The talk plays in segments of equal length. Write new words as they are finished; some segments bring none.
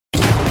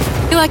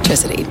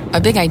Electricity, a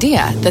big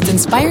idea that's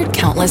inspired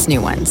countless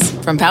new ones.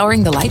 From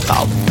powering the light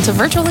bulb to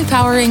virtually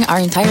powering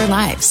our entire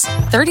lives.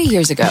 30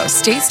 years ago,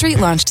 State Street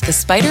launched the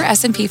SPDR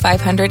S&P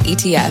 500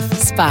 ETF,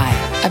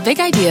 SPY. A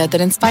big idea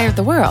that inspired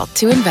the world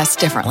to invest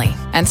differently.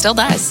 And still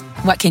does.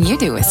 What can you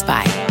do with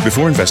SPY?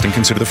 Before investing,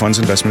 consider the fund's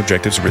investment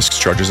objectives, risks,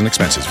 charges, and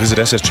expenses. Visit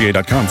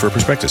ssga.com for a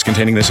prospectus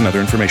containing this and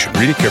other information.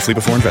 Read it carefully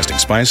before investing.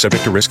 SPY is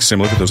subject to risks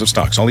similar to those of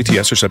stocks. All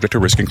ETFs are subject to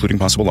risk, including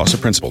possible loss of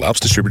principal. Alps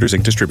Distributors,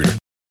 Inc. Distributor.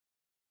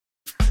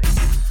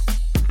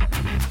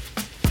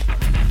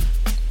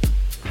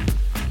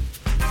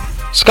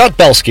 Scott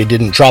Belsky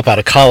didn't drop out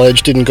of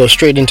college, didn't go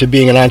straight into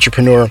being an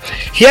entrepreneur.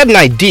 He had an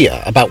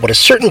idea about what a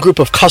certain group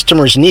of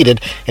customers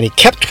needed, and he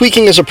kept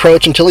tweaking his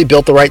approach until he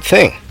built the right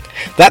thing.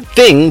 That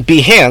thing,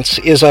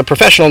 Behance, is a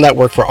professional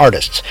network for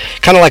artists,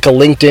 kind of like a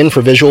LinkedIn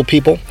for visual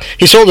people.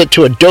 He sold it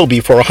to Adobe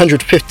for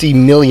 $150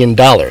 million.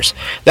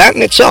 That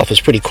in itself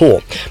is pretty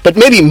cool. But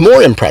maybe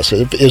more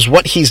impressive is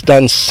what he's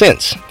done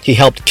since. He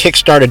helped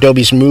kickstart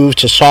Adobe's move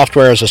to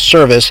software as a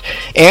service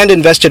and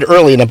invested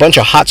early in a bunch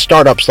of hot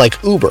startups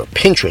like Uber,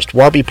 Pinterest,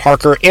 Warby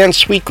Parker, and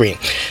Sweetgreen.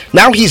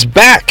 Now he's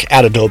back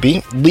at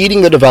Adobe,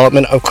 leading the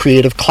development of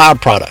creative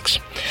cloud products.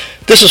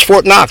 This is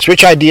Fort Knox,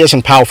 Rich Ideas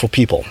and Powerful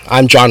People.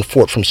 I'm John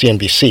Fort from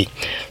CNBC.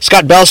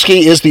 Scott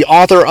Belsky is the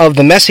author of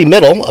The Messy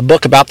Middle, a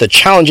book about the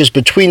challenges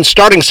between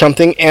starting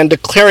something and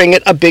declaring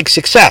it a big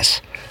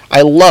success.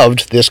 I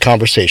loved this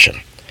conversation.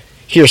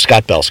 Here's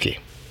Scott Belsky.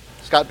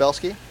 Scott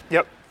Belsky?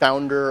 Yep.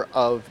 Founder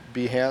of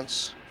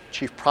Behance,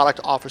 Chief Product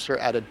Officer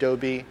at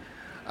Adobe,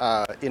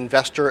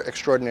 investor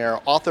extraordinaire,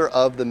 author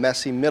of The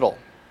Messy Middle,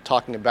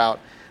 talking about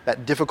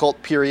that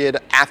difficult period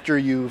after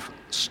you've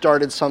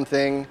started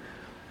something,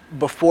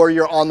 before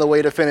you're on the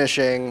way to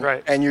finishing,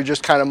 right, and you're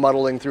just kind of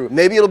muddling through.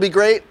 Maybe it'll be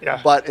great, yeah,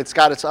 but it's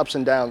got its ups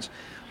and downs.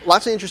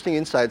 Lots of interesting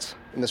insights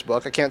in this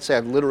book. I can't say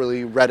I've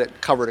literally read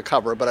it cover to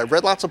cover, but I've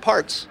read lots of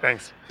parts.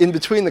 Thanks. In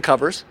between the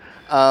covers.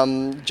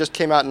 Just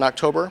came out in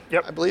October,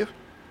 yep, I believe.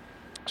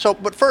 So,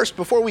 but first,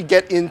 before we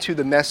get into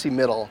the messy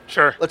middle,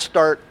 sure, let's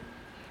start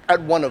at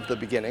one of the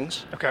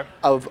beginnings, okay,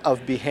 of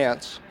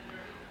Behance.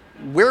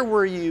 Where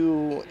were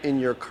you in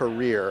your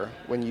career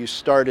when you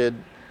started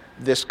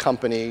this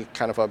company,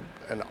 kind of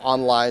an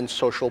online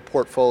social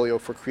portfolio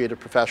for creative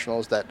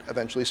professionals that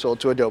eventually sold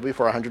to Adobe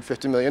for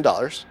 $150 million,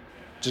 which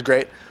is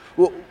great.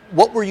 Well,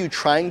 what were you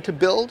trying to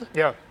build?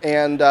 Yeah.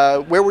 And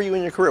where were you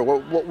in your career?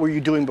 What were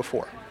you doing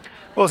before?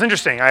 Well, it's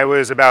interesting. I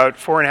was about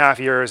 4.5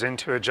 years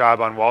into a job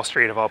on Wall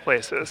Street, of all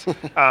places.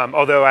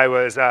 Although I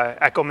was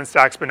at Goldman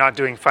Sachs, but not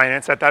doing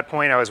finance at that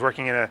point. I was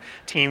working in a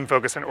team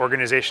focused on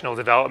organizational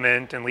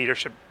development and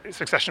leadership,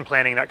 succession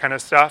planning, that kind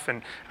of stuff.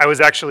 And I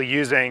was actually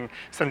using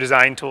some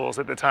design tools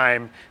at the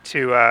time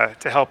to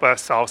help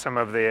us solve some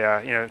of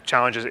the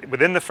challenges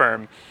within the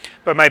firm.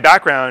 But my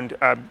background,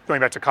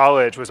 going back to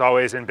college, was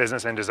always in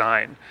business and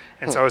design.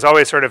 And so I was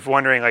always sort of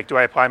wondering, like, do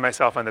I apply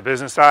myself on the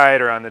business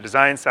side or on the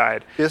design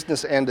side?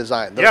 Business and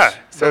design.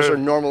 Those are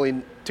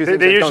normally two things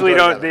they that usually don't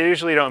go together. They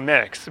usually don't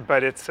mix.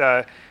 But it's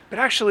but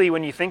actually,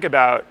 when you think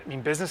about,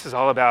 business is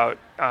all about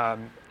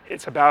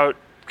it's about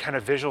kind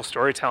of visual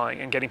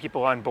storytelling and getting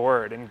people on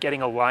board and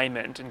getting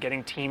alignment and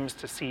getting teams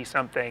to see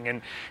something.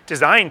 And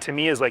design, to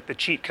me, is like the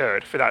cheat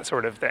code for that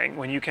sort of thing.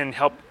 When you can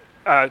help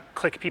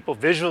click people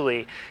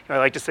visually, I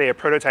like to say a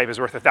prototype is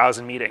worth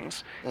 1,000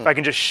 meetings. If I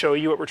can just show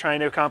you what we're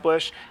trying to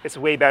accomplish, it's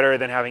way better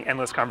than having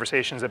endless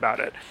conversations about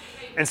it.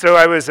 And so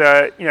I was,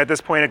 at this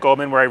point at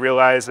Goldman, where I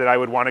realized that I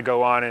would want to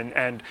go on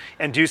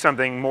and do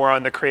something more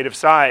on the creative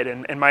side.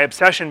 And my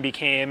obsession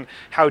became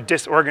how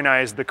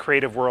disorganized the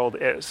creative world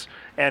is,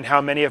 and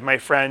how many of my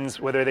friends,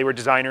 whether they were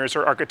designers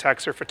or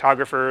architects or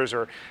photographers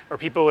or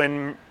people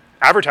in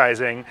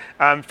advertising,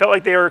 felt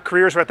like their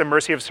careers were at the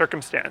mercy of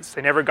circumstance.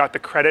 They never got the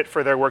credit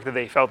for their work that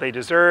they felt they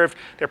deserved.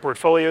 Their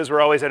portfolios were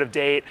always out of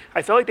date.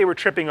 I felt like they were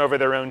tripping over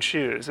their own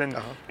shoes. And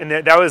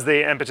that was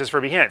the impetus for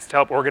Behance, to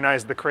help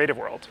organize the creative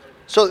world.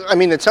 So,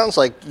 it sounds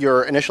like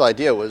your initial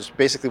idea was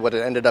basically what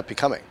it ended up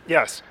becoming.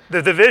 Yes.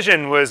 The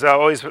vision was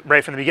always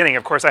right from the beginning.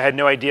 Of course, I had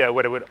no idea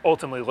what it would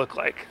ultimately look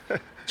like.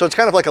 So it's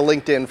kind of like a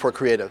LinkedIn for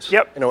creatives.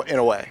 Yep. In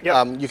a way.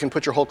 Yep. You can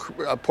put your whole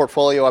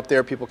portfolio up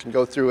there. People can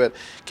go through it,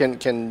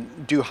 can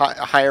do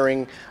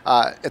hiring,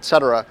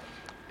 etc.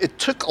 It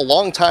took a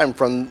long time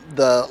from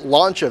the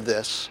launch of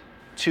this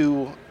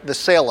to the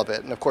sale of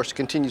it, and of course, it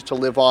continues to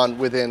live on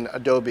within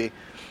Adobe.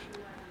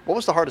 What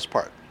was the hardest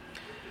part?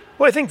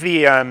 Well, I think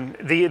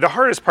the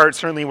hardest part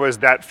certainly was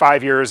that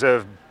 5 years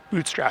of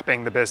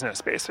bootstrapping the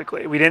business,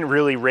 basically. We didn't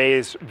really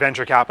raise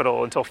venture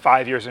capital until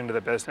 5 years into the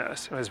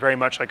business. It was very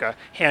much like a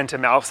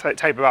hand-to-mouth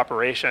type of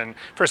operation.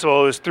 First of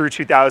all, it was through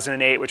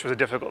 2008, which was a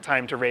difficult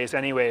time to raise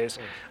anyways.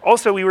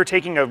 Also, we were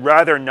taking a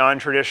rather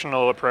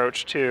non-traditional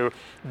approach to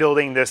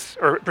building this,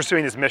 or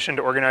pursuing this mission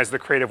to organize the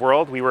creative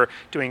world. We were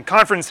doing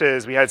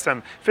conferences, we had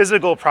some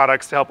physical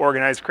products to help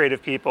organize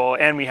creative people,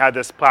 and we had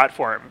this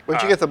platform.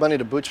 Where'd you get the money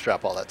to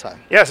bootstrap all that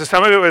time? Yeah, so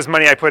some of it was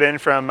money I put in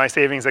from my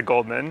savings at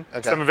Goldman.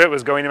 Okay. Some of it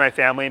was going to my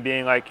family and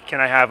being like, can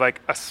I have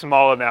like a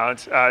small amount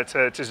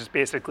to just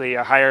basically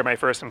hire my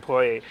first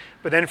employee.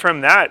 But then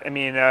from that,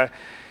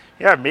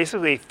 Yeah,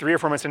 basically 3 or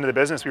 4 months into the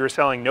business, we were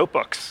selling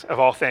notebooks of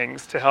all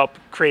things to help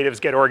creatives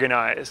get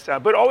organized,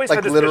 but always Like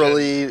had this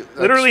literally, vision.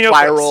 Literally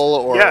Spiral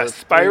notebooks. or yeah,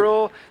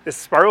 Spiral. This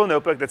Spiral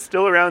notebook that's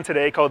still around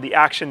today, called the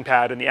Action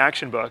Pad and the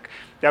Action Book,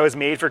 that was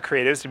made for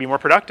creatives to be more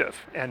productive,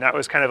 and that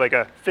was kind of like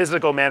a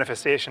physical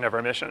manifestation of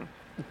our mission.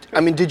 I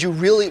mean,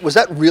 was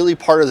that really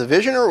part of the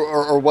vision,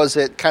 or was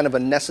it kind of a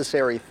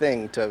necessary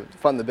thing to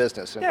fund the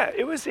business? Yeah,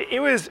 it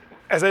was.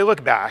 As I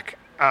look back,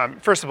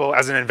 first of all,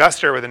 as an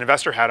investor with an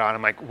investor hat on,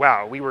 I'm like,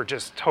 wow, we were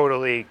just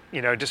totally,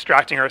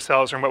 distracting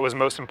ourselves from what was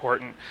most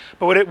important.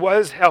 But what it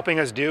was helping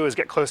us do is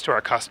get close to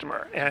our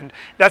customer. And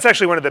that's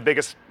actually one of the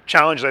biggest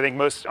challenges I think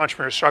most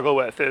entrepreneurs struggle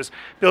with, is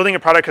building a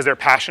product because they're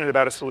passionate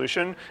about a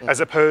solution, as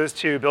opposed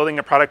to building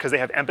a product because they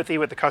have empathy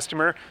with the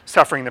customer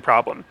suffering the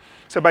problem.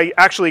 So by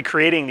actually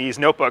creating these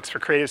notebooks for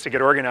creatives to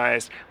get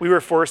organized, we were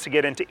forced to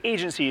get into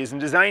agencies and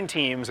design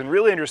teams and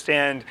really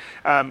understand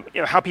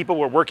how people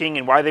were working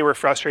and why they were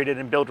frustrated,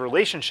 and build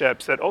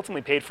relationships that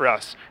ultimately paid for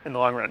us in the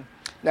long run.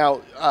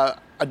 Now,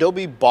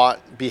 Adobe bought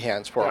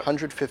Behance for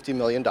 $150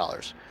 million,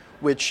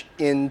 which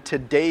in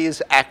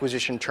today's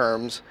acquisition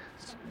terms,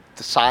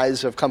 the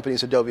size of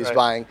companies Adobe's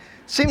buying,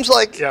 seems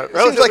like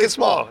it's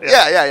small.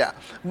 Yeah.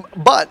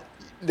 But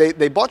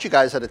they bought you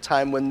guys at a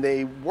time when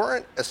they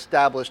weren't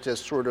established as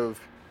sort of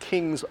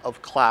kings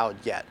of cloud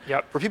yet.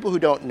 Yep. For people who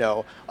don't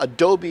know,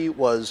 Adobe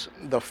was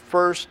the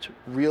first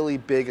really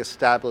big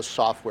established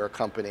software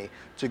company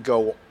to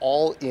go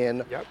all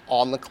in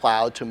on the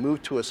cloud, to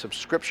move to a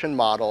subscription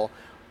model.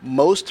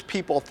 Most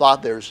people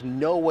thought there's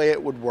no way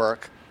it would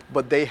work,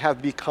 but they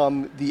have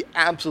become the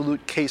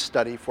absolute case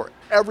study for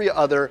every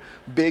other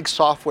big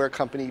software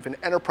company, even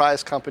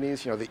enterprise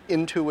companies, the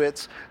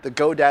Intuits, the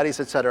GoDaddys,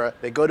 et cetera.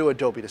 They go to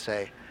Adobe to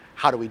say,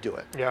 how do we do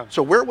it? Yeah.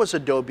 So where was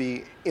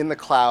Adobe in the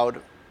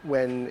cloud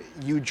when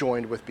you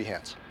joined with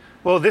Behance?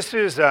 Well, this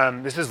is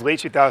late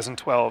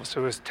 2012,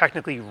 so it was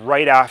technically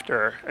right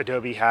after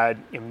Adobe had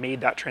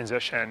made that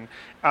transition.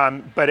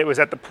 But it was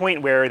at the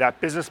point where that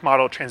business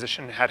model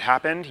transition had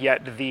happened,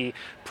 yet the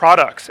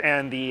products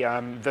and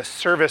the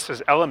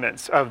services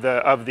elements of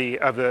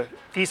the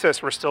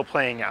thesis were still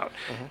playing out.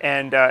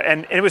 And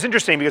it was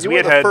interesting because we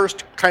had the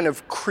first kind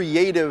of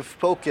creative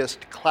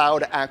focused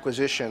cloud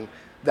acquisition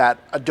that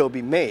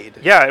Adobe made.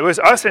 Yeah, it was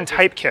us and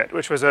Typekit,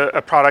 which was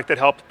a product that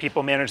helped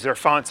people manage their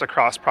fonts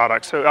across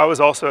products. So that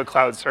was also a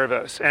cloud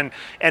service, and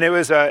it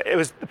was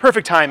the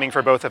perfect timing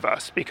for both of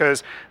us,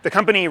 because the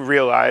company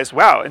realized,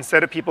 wow,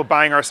 instead of people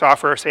buying our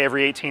software, say,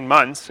 every 18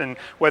 months, and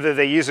whether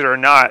they use it or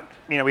not,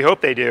 we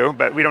hope they do,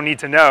 but we don't need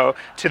to know,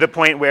 to the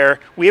point where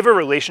we have a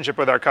relationship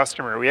with our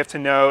customer. We have to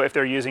know if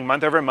they're using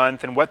month over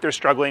month, and what they're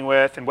struggling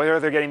with, and whether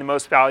they're getting the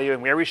most value,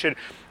 and where we should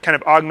kind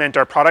of augment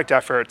our product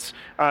efforts.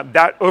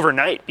 That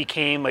overnight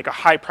became like a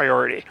high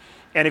priority.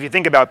 And if you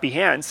think about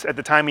Behance, at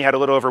the time we had a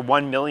little over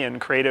 1 million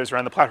creatives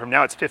around the platform.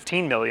 Now it's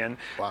 15 million.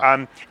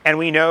 Wow. And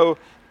we know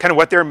kind of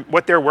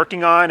what they're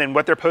working on and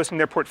what they're posting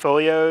their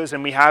portfolios,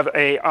 and we have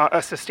a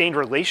sustained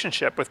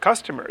relationship with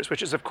customers,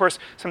 which is of course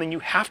something you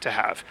have to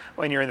have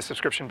when you're in the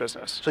subscription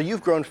business. So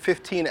you've grown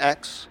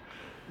 15x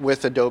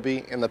with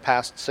Adobe in the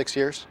past 6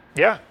 years?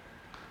 Yeah.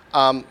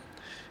 Wow.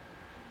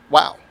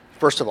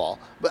 First of all,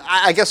 but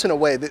I guess in a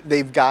way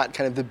they've got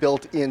kind of the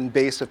built-in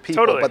base of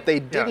people, Totally. But they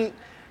didn't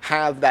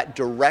have that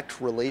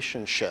direct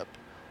relationship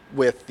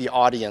with the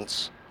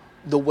audience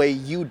the way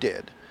you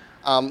did.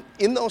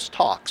 In those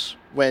talks,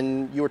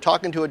 when you were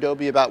talking to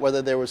Adobe about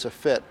whether there was a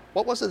fit,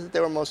 what was it that they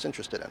were most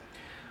interested in?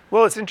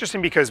 Well, it's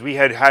interesting because we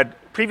had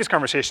previous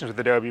conversations with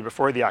Adobe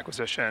before the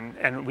acquisition,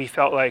 and we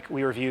felt like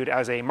we were viewed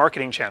as a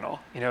marketing channel,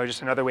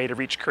 just another way to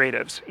reach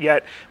creatives.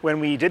 Yet,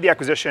 when we did the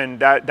acquisition,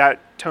 that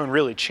tone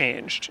really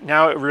changed.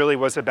 Now it really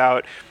was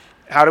about,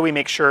 how do we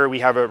make sure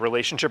we have a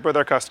relationship with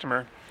our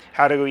customer?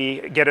 How do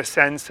we get a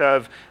sense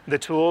of the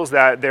tools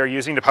that they're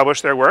using to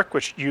publish their work,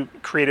 which you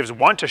creatives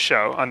want to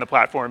show on the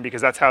platform, because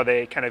that's how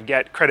they kind of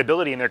get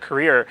credibility in their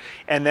career,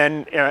 and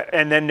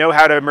then know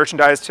how to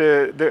merchandise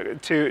to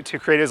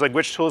creatives, like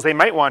which tools they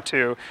might want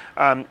to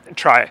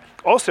try.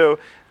 Also,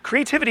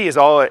 creativity is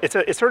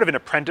it's sort of an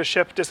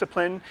apprenticeship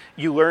discipline.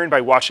 You learn by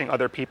watching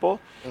other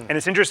people. And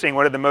it's interesting,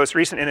 one of the most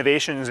recent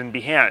innovations in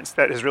Behance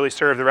that has really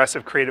served the rest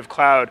of Creative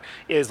Cloud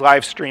is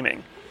live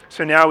streaming.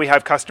 So now we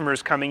have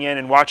customers coming in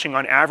and watching,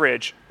 on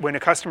average, when a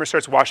customer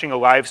starts watching a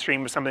live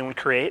stream of something we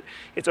create,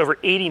 it's over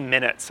 80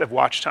 minutes of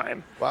watch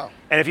time. Wow.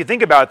 And if you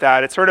think about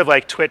that, it's sort of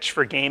like Twitch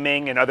for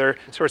gaming and other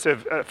sorts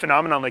of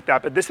phenomenon like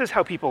that, but this is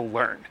how people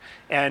learn.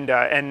 And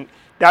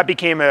that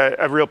became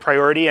a real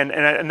priority,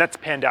 and that's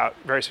panned out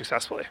very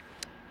successfully.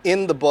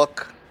 In the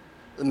book,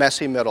 The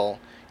Messy Middle,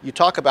 you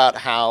talk about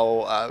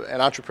how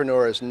an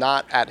entrepreneur is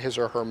not at his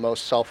or her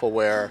most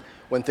self-aware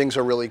when things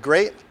are really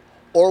great,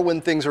 or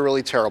when things are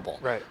really terrible.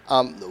 Right.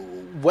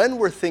 When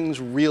were things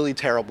really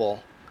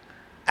terrible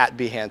at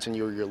Behance and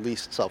you were your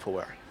least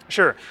self-aware?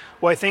 Sure.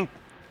 Well, I think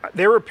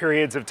there were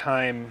periods of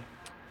time.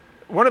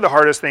 One of the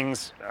hardest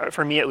things,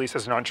 for me at least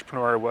as an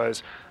entrepreneur,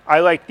 was I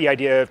liked the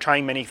idea of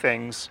trying many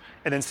things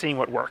and then seeing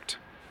what worked.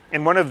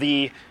 And one of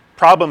the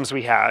problems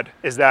we had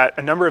is that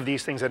a number of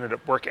these things ended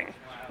up working.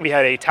 We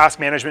had a task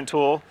management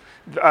tool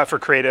for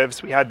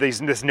creatives. We had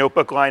this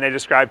notebook line I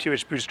described to you,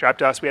 which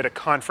bootstrapped us. We had a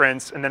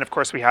conference, and then of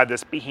course we had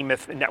this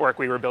behemoth network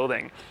we were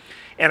building.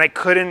 And I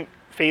couldn't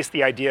face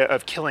the idea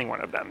of killing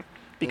one of them,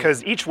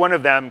 because each one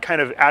of them kind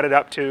of added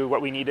up to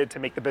what we needed to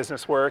make the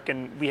business work,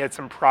 and we had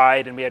some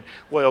pride, and we had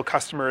loyal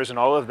customers and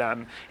all of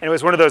them. And it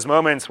was one of those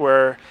moments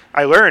where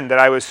I learned that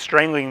I was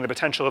strangling the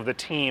potential of the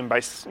team by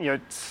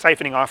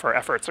siphoning off our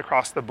efforts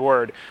across the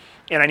board,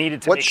 and I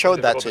needed to make some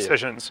difficult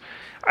decisions.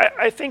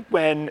 I think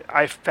when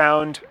I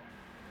found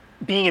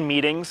being in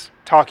meetings,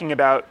 talking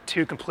about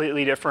two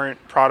completely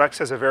different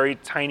products as a very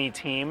tiny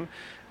team,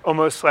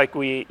 almost like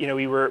we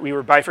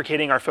were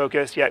bifurcating our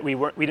focus, yet we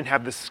didn't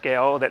have the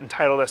scale that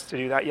entitled us to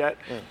do that yet.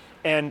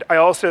 And I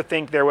also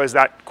think there was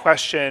that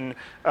question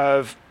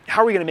of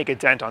how are we going to make a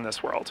dent on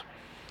this world?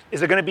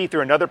 Is it going to be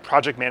through another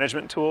project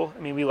management tool?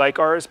 I mean, we like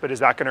ours, but is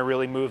that going to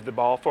really move the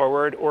ball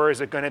forward? Or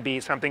is it going to be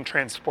something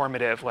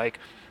transformative like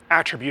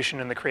attribution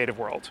in the creative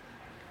world?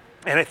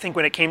 And I think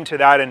when it came to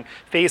that and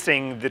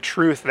facing the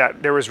truth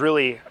that there was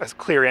really a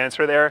clear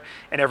answer there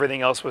and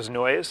everything else was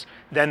noise,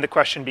 then the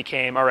question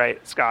became, all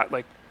right, Scott,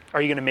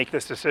 are you going to make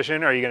this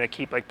decision, or are you going to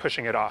keep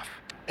pushing it off?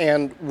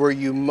 And were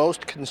you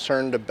most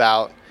concerned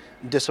about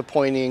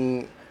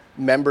disappointing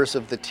members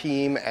of the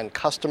team and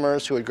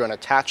customers who had grown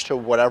attached to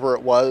whatever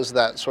it was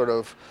that sort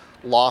of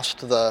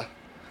lost the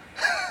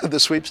the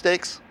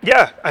sweepstakes?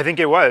 Yeah, I think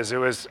it was. It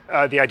was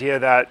the idea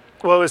that,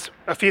 well, it was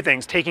a few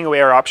things. Taking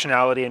away our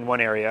optionality in one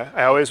area.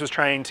 I always was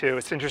trying to,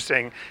 it's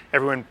interesting,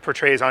 everyone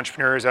portrays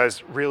entrepreneurs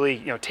as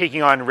really,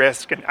 taking on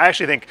risk. And I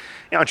actually think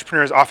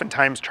entrepreneurs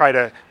oftentimes try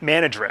to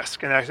manage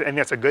risk, and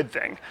that's a good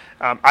thing.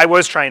 I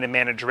was trying to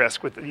manage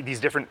risk with these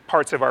different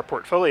parts of our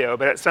portfolio,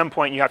 but at some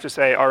point you have to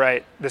say, all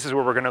right, this is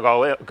where we're going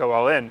to go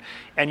all in.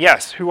 And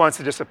yes, who wants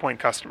to disappoint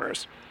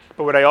customers?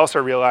 But what I also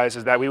realized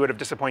is that we would have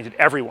disappointed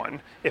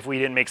everyone if we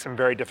didn't make some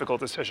very difficult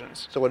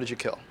decisions. So what did you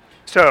kill?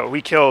 So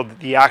we killed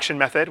the action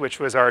method, which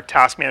was our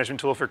task management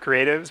tool for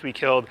creatives. We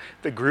killed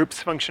the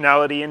groups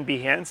functionality in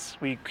Behance.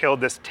 We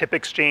killed this tip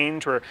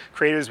exchange where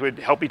creatives would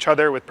help each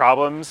other with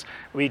problems.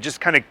 We just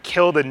kind of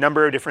killed a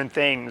number of different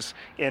things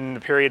in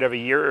the period of a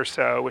year or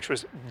so, which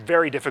was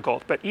very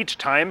difficult. But each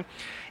time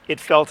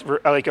it felt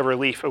like a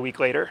relief a week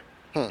later,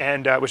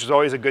 and which was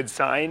always a good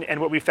sign.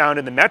 And what we found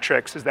in the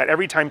metrics is that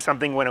every time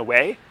something went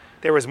away,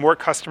 there was more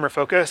customer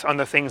focus on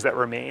the things that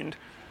remained.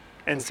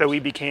 And so we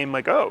became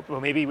like, oh, well,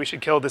 maybe we should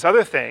kill this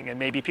other thing, and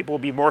maybe people will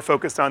be more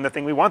focused on the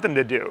thing we want them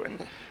to do.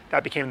 And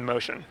that became the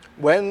motion.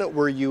 When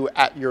were you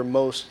at your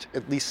most,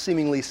 at least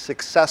seemingly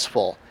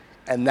successful,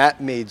 and that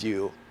made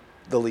you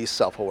the least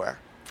self-aware?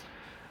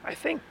 I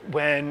think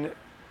when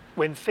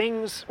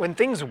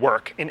things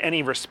work in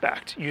any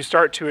respect, you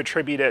start to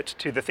attribute it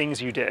to the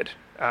things you did,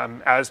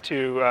 as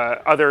to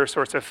other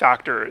sorts of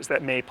factors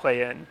that may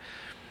play in.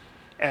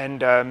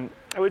 And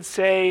I would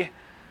say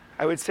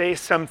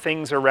some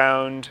things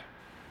around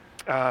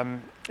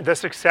the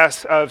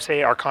success of,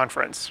 say, our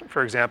conference,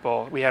 for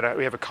example. We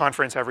have a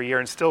conference every year,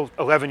 and still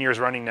 11 years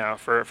running now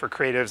for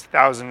creatives.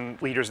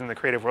 1,000 leaders in the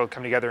creative world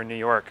come together in New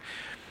York.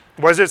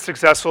 Was it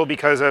successful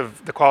because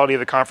of the quality of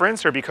the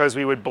conference, or because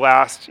we would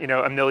blast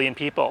 1 million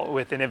people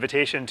with an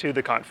invitation to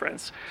the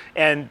conference?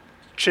 And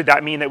should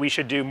that mean that we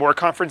should do more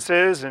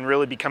conferences and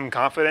really become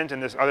confident in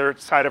this other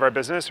side of our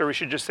business, or we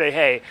should just say,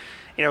 hey,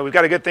 we've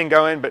got a good thing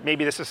going, but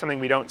maybe this is something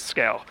we don't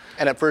scale?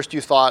 And at first you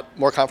thought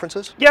more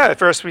conferences? Yeah, at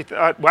first we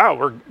thought, wow,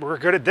 we're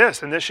good at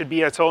this, and this should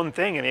be its own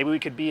thing, and maybe we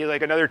could be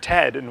like another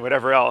TED and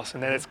whatever else.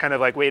 And then it's kind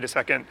of like, wait a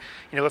second,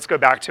 let's go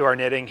back to our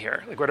knitting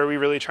here. Like, what are we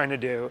really trying to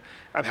do?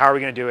 How are we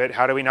going to do it?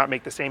 How do we not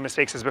make the same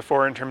mistakes as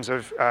before in terms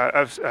of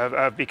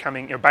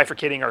becoming,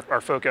 bifurcating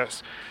our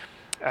focus?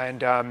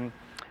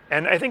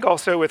 And I think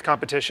also with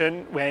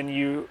competition, when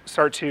you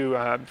start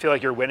to feel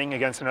like you're winning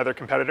against another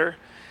competitor,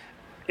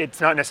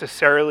 it's not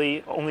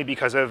necessarily only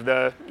because of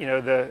that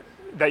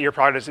your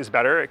product is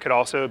better. It could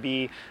also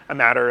be a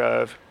matter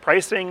of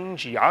pricing,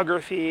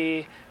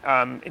 geography,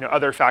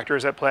 other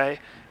factors at play.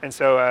 And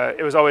so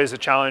it was always a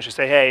challenge to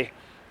say, hey,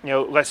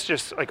 let's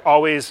just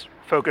always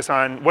focus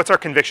on what's our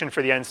conviction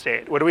for the end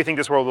state. What do we think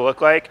this world will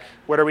look like?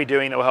 What are we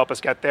doing that will help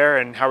us get there?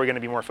 And how are we going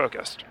to be more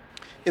focused?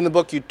 In the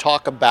book, you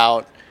talk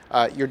about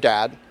your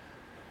dad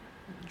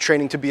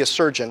training to be a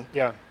surgeon.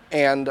 Yeah.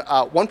 And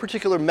one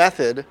particular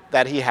method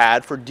that he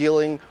had for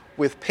dealing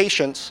with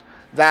patients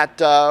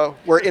that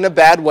were in a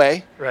bad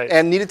way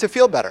and needed to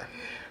feel better.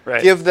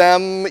 Right. Give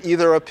them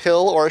either a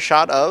pill or a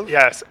shot of?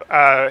 Yes.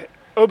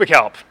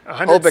 Obicalp,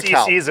 100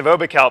 cc's of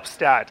Obicalp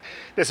stat.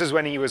 This is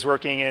when he was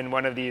working in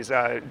one of these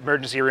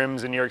emergency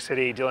rooms in New York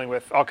City, dealing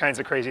with all kinds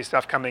of crazy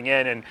stuff coming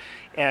in,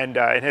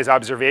 and his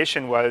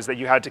observation was that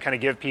you had to kind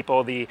of give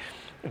people the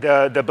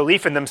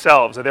belief in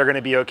themselves that they're going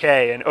to be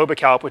okay. And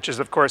Obicalp, which is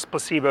of course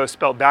placebo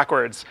spelled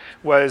backwards,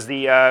 was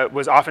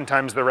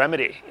oftentimes the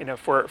remedy,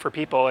 for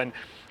people. And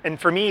And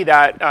for me,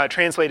 that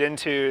translates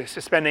into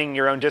suspending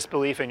your own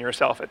disbelief in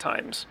yourself at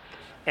times,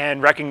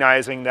 and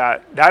recognizing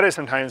that that is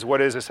sometimes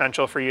what is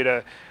essential for you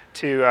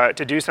to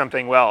do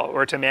something well,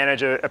 or to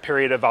manage a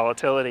period of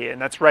volatility.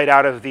 And that's right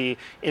out of the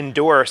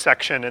endure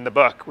section in the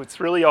book. It's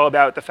really all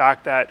about the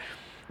fact that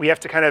we have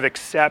to kind of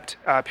accept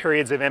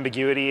periods of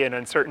ambiguity and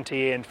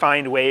uncertainty and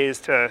find ways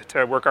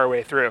to work our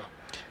way through.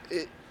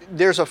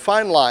 There's a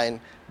fine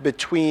line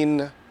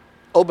between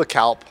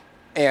Obacalp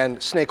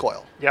and snake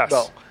oil. Yes.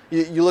 Though.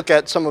 You look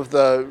at some of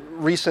the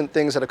recent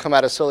things that have come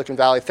out of Silicon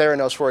Valley,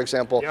 Theranos, for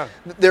example. Yeah.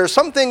 There are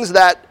some things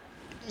that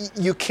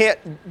you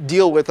can't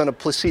deal with on a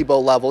placebo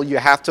level. You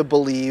have to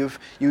believe.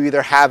 You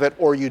either have it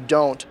or you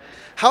don't.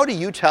 How do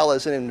you tell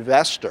as an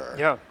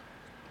investor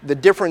the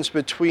difference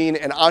between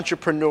an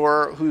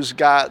entrepreneur who's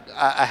got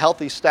a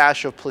healthy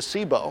stash of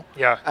placebo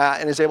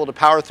and is able to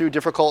power through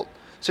difficult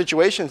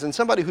situations, and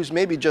somebody who's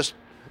maybe just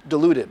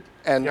diluted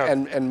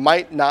and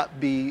might not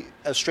be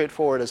as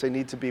straightforward as they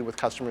need to be with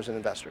customers and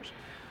investors?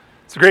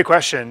 It's a great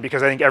question,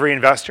 because I think every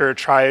investor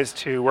tries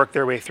to work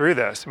their way through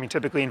this. I mean,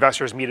 typically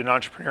investors meet an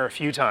entrepreneur a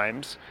few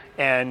times,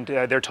 and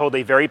they're told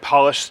a very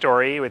polished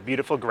story with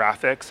beautiful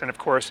graphics. And of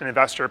course, an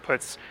investor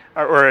puts,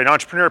 or an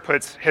entrepreneur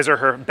puts his or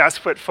her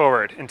best foot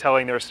forward in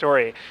telling their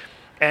story.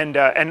 And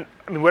I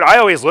mean, what I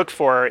always look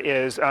for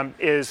is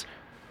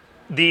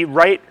the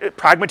right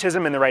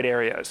pragmatism in the right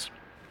areas.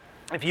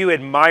 If you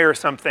admire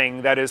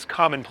something that is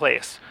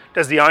commonplace,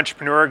 does the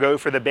entrepreneur go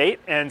for the bait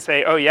and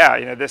say, oh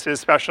yeah, this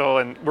is special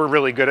and we're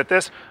really good at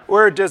this?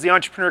 Or does the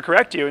entrepreneur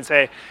correct you and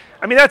say,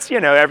 I mean, that's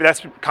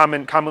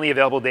commonly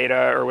available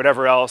data or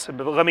whatever else,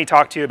 but let me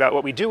talk to you about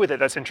what we do with it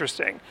that's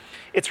interesting.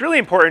 It's really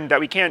important that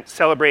we can't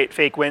celebrate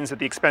fake wins at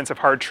the expense of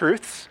hard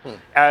truths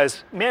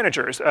as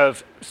managers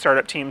of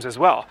startup teams as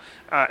well.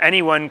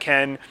 Anyone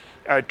can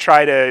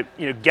try to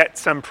get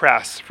some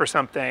press for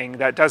something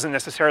that doesn't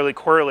necessarily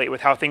correlate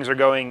with how things are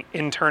going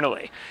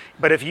internally.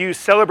 But if you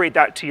celebrate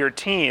that to your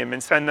team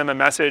and send them a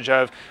message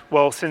of,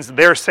 well, since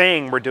they're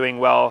saying we're doing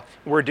well,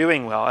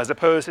 as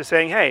opposed to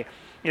saying, hey,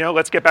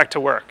 let's get back to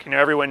work.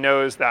 Everyone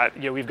knows that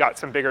we've got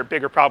some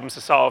bigger problems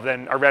to solve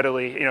than are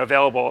readily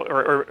available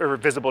or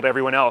visible to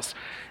everyone else.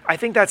 I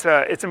think that's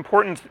it's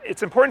important.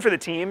 It's important for the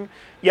team.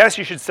 Yes,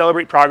 you should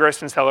celebrate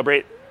progress and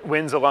celebrate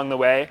wins along the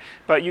way,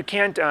 but you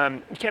can't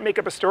make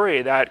up a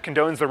story that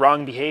condones the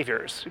wrong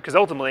behaviors, because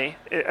ultimately,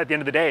 at the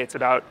end of the day, it's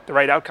about the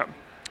right outcome.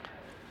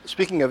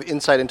 Speaking of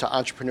insight into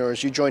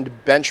entrepreneurs, you joined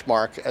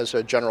Benchmark as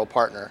a general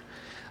partner.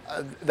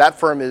 That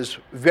firm is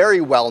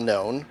very well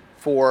known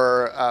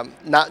for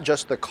not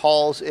just the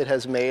calls it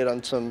has made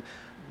on some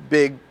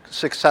big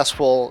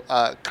successful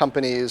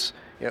companies,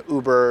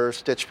 Uber,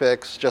 Stitch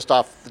Fix. Just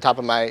off the top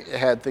of my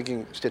head,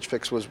 thinking Stitch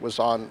Fix was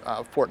on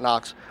Fort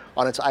Knox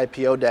on its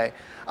IPO day.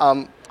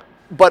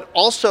 But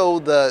also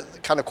the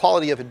kind of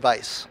quality of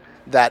advice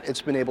that it's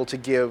been able to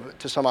give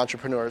to some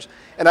entrepreneurs.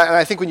 And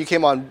I think when you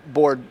came on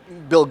board,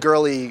 Bill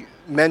Gurley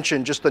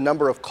mentioned just the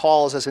number of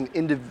calls as an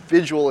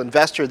individual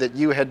investor that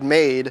you had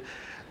made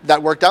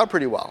that worked out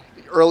pretty well.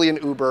 Early in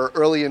Uber,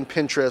 early in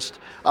Pinterest,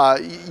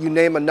 you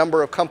name a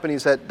number of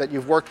companies that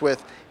you've worked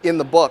with in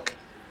the book.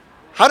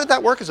 How did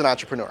that work as an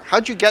entrepreneur?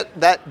 How'd you get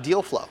that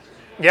deal flow?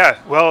 Yeah,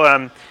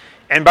 well,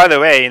 and by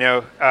the way,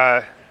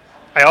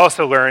 I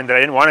also learned that I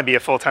didn't want to be a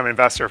full-time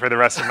investor for the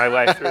rest of my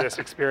life through this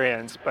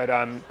experience. But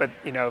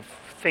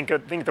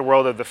think the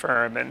world of the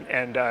firm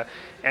and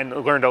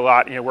learned a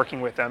lot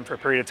working with them for a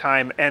period of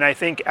time. And I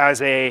think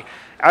as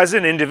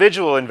an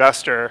individual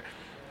investor,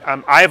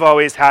 I've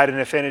always had an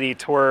affinity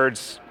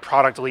towards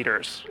product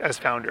leaders as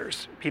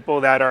founders, people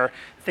that are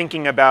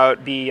thinking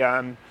about the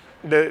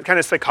kind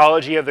of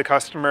psychology of the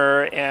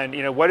customer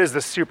and what is the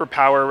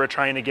superpower we're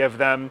trying to give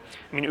them.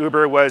 I mean,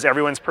 Uber was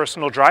everyone's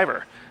personal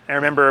driver. I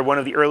remember one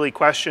of the early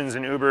questions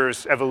in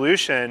Uber's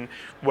evolution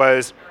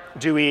was,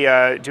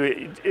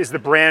 is the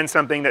brand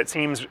something that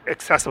seems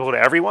accessible to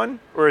everyone,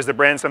 or is the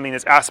brand something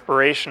that's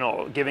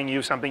aspirational, giving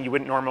you something you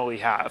wouldn't normally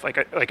have,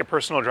 like a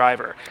personal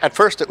driver? At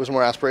first, it was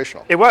more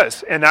aspirational. It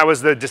was, and that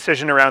was the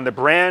decision around the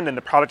brand and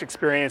the product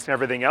experience and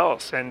everything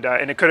else, and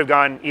it could have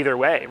gone either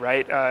way,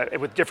 right?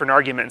 With different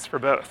arguments for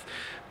both.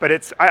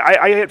 But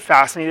I get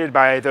fascinated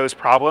by those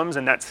problems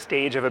and that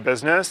stage of a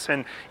business,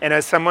 and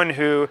as someone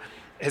who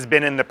has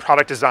been in the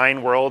product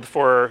design world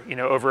for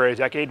over a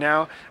decade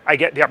now, I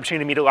get the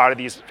opportunity to meet a lot of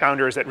these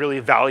founders that really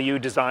value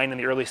design in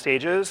the early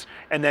stages.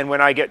 And then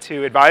when I get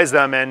to advise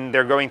them and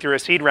they're going through a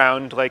seed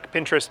round like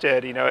Pinterest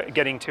did,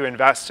 getting to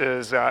invest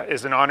is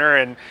an honor,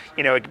 and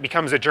it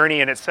becomes a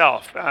journey in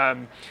itself.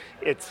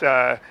 It's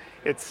a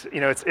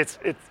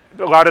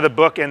lot of the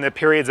book and the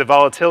periods of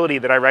volatility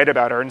that I write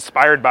about are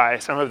inspired by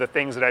some of the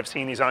things that I've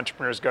seen these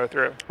entrepreneurs go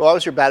through. Well, why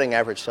was your batting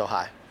average so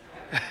high?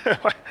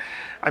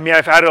 I mean,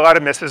 I've had a lot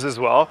of misses as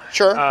well.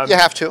 Sure, you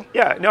have to.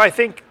 Yeah, no, I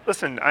think.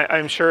 Listen,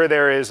 I'm sure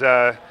there is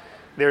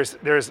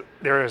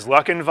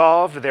luck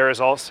involved. There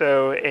is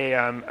also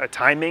a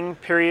timing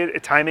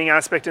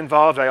aspect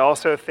involved. I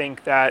also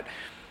think that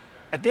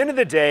at the end of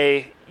the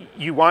day,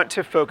 you want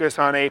to focus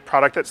on a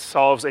product that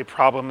solves a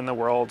problem in the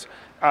world.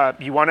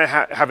 You want to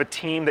have a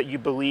team that you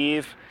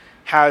believe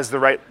has the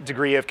right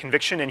degree of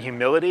conviction and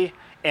humility,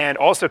 and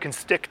also can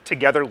stick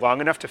together long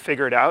enough to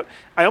figure it out.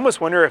 I almost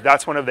wonder if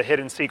that's one of the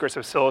hidden secrets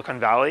of Silicon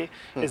Valley,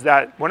 is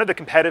that one of the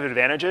competitive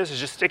advantages is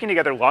just sticking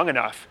together long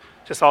enough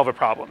to solve a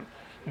problem.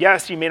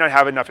 Yes, you may not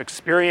have enough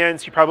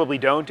experience. You probably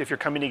don't if you're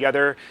coming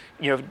together,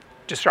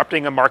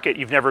 disrupting a market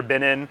you've never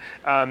been in.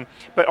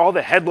 But all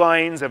the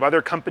headlines of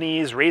other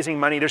companies raising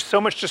money, there's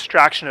so much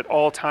distraction at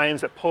all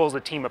times that pulls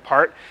the team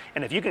apart.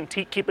 And if you can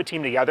keep a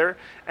team together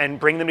and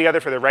bring them together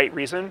for the right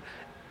reason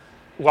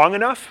long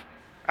enough,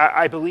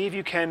 I believe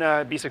you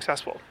can be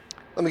successful.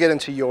 Let me get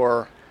into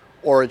your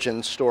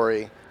origin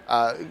story.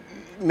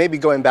 Maybe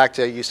going back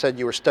to, you said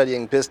you were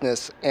studying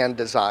business and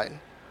design.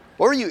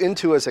 What were you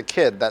into as a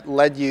kid that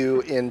led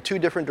you in two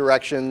different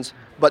directions,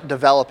 but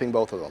developing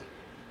both of them?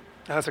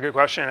 That's a good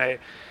question.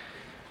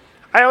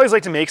 I always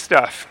like to make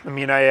stuff. I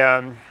mean, I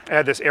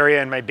had this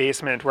area in my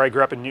basement where I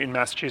grew up in Newton,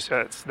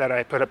 Massachusetts, that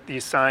I put up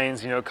these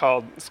signs,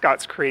 called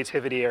Scott's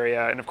Creativity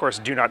Area, and of course,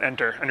 do not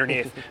enter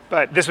underneath.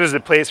 But this was the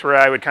place where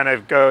I would kind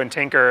of go and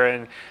tinker,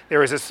 and there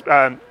was this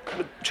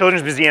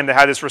children's museum that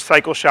had this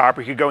recycle shop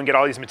where you could go and get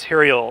all these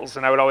materials,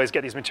 and I would always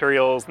get these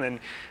materials and then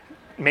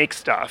make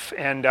stuff.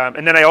 And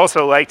then I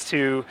also liked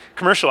to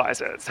commercialize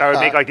it. So I would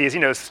make like these,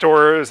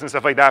 stores and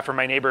stuff like that for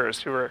my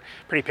neighbors who were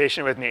pretty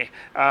patient with me.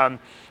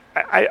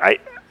 I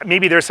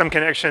maybe there's some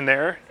connection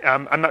there.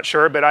 I'm not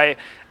sure, but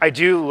I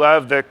do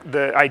love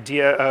the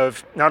idea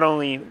of not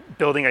only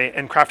building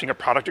and crafting a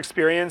product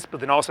experience, but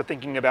then also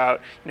thinking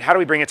about how do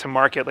we bring it to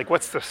market? Like,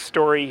 what's the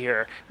story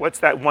here? What's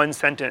that one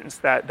sentence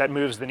that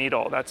moves the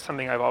needle? That's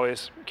something I've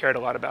always cared a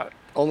lot about.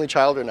 Only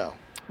child or no?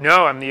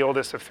 No, I'm the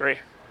oldest of three.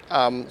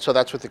 So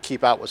that's what the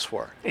Keep Out was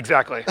for.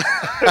 Exactly.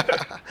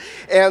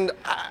 And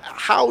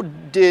how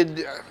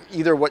did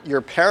either what your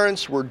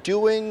parents were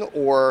doing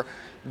or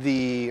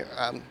the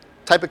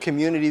type of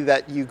community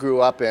that you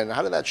grew up in,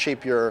 how did that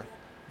shape your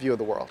view of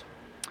the world?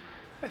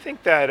 I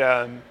think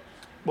that,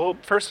 well,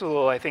 first of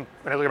all, I think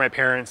when I look at my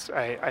parents,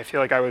 I feel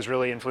like I was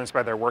really influenced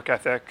by their work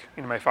ethic.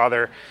 My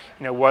father,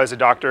 was a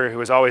doctor who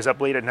was always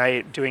up late at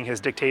night doing his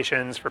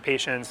dictations for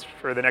patients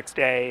for the next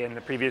day and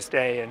the previous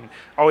day, and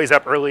always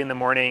up early in the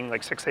morning,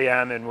 like 6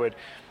 a.m., and would,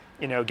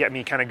 get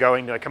me kind of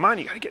going, be like, come on,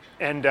 you gotta get,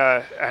 and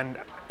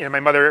my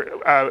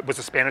mother was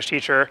a Spanish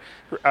teacher,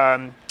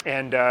 and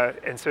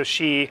so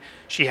she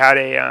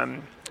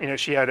had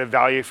she had a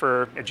value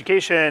for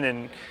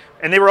education,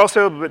 and they were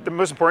also, but the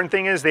most important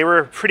thing is they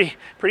were pretty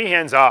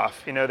hands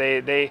off. And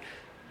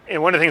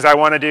one of the things I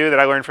want to do that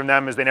I learned from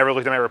them is they never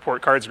looked at my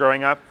report cards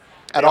growing up.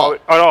 At all?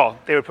 At all.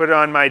 They would put it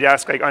on my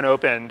desk like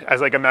unopened as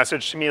like a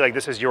message to me, like,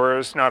 this is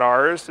yours, not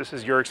ours. This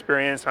is your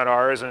experience, not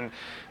ours. And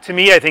to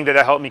me, I think that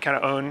helped me kind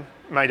of own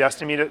my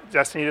destiny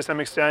to some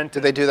extent.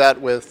 Did they do that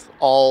with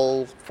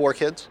all four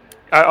kids?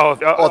 All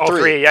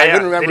three. Yeah, I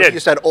couldn't remember if you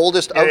said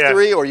oldest of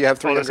three or you have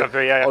three. Oldest of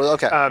three, yeah. Oh,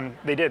 okay.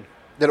 They did.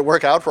 Did it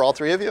work out for all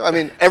three of you? I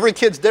mean, every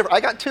kid's different.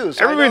 I got two.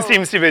 So everyone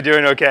seems to be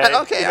doing okay.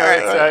 Okay, all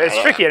right.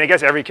 It's tricky, and I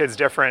guess every kid's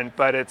different.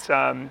 But it's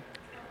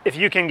if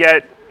you can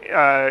get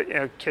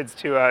kids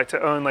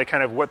to own like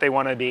kind of what they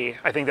want to be,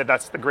 I think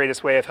that's the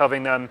greatest way of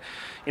helping them,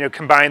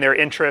 combine their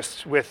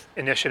interests with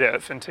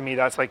initiative. And to me,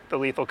 that's like the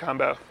lethal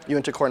combo. You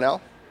went to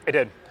Cornell? I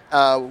did.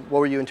 What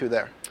were you into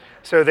there?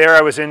 So there,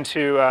 I was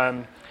into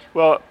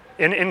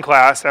In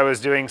class, I was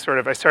doing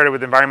I started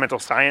with environmental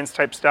science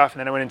type stuff, and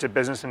then I went into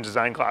business and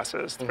design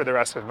classes for the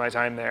rest of my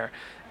time there.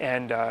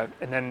 And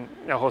then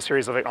a whole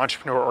series of like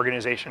entrepreneur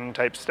organization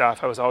type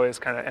stuff. I was always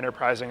kind of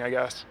enterprising, I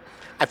guess.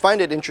 I find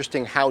it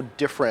interesting how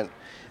different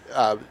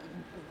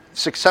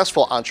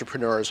successful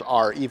entrepreneurs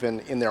are even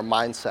in their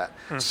mindset.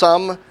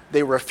 Some,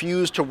 they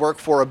refuse to work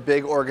for a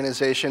big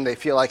organization. They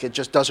feel like it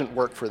just doesn't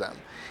work for them.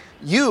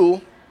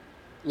 You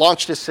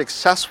launched a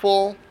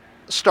successful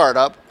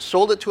startup,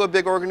 sold it to a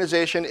big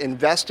organization,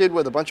 invested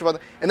with a bunch of other,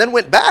 and then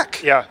went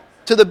back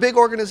to the big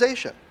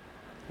organization.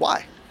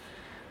 Why?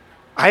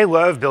 I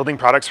love building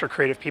products for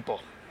creative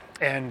people.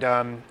 And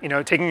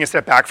taking a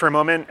step back for a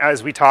moment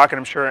as we talk,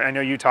 and I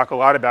know you talk a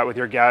lot about with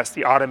your guests,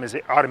 the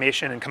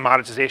automation and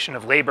commoditization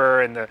of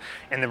labor and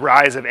the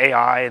rise of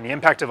AI and the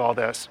impact of all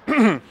this.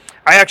 I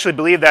actually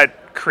believe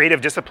that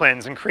creative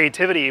disciplines and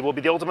creativity will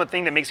be the ultimate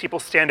thing that makes people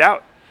stand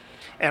out.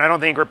 And I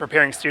don't think we're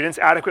preparing students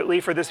adequately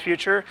for this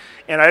future.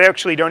 And I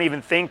actually don't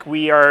even think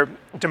we are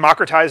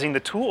democratizing the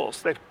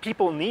tools that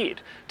people need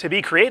to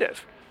be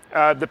creative.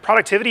 The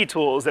productivity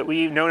tools that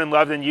we've known and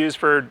loved and used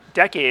for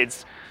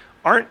decades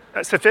aren't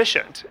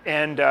sufficient.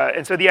 And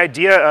so the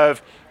idea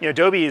of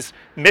Adobe's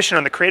mission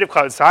on the Creative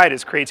Cloud side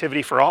is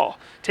creativity for all.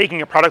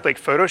 Taking a product like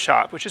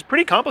Photoshop, which is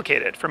pretty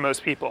complicated for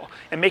most people,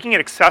 and making it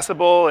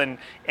accessible and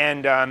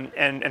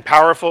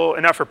powerful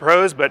enough for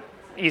pros, but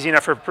easy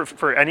enough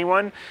for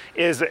anyone,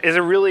 is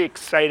a really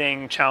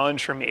exciting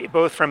challenge for me,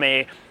 both from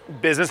a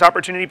business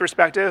opportunity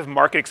perspective,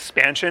 market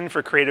expansion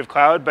for Creative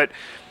Cloud, but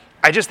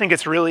I just think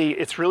it's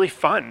really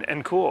fun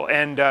and cool.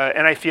 And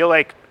I feel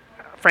like,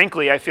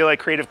 frankly,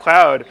 Creative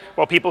Cloud,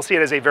 while people see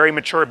it as a very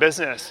mature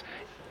business,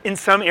 in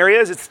some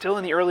areas, it's still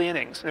in the early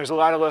innings. There's a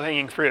lot of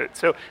low-hanging fruit.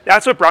 So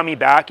that's what brought me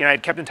back. And I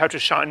had kept in touch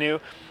with Shantanu,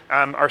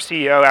 our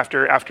CEO,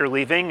 after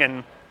leaving,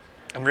 and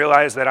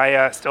realized that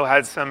I still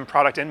had some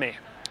product in me.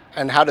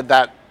 And how did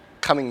that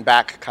coming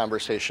back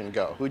conversation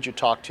go? Who'd you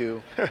talk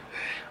to?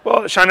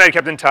 Well, Sean and I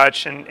kept in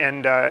touch,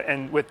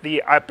 and with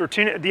the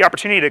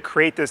opportunity to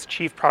create this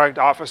chief product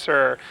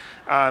officer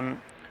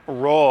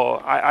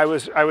role, I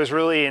was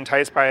really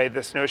enticed by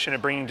this notion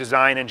of bringing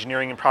design,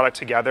 engineering, and product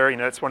together. You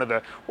know, that's one of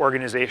the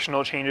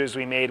organizational changes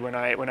we made when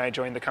I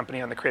joined the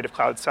company on the Creative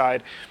Cloud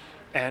side.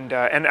 And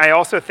I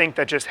also think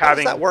that just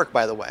having... How does that work,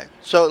 by the way?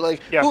 So,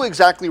 who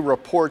exactly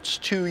reports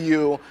to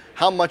you?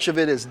 How much of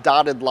it is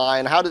dotted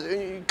line?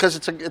 Because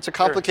it's a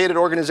complicated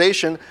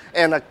organization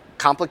and a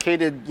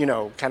complicated,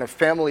 kind of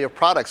family of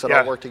products that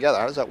all work together.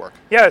 How does that work?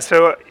 Yeah,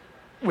 so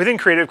within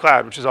Creative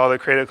Cloud, which is all the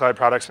Creative Cloud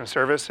products and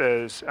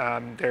services,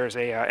 there's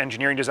a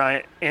engineering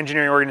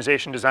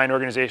organization, design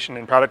organization,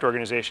 and product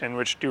organization,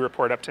 which do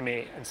report up to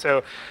me. And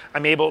so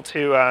I'm able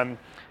to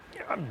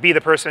be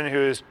the person who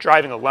is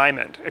driving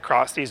alignment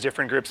across these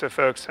different groups of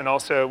folks, and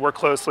also work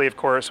closely, of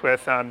course,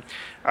 with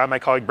my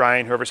colleague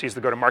Brian, who oversees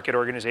the go-to-market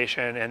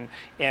organization,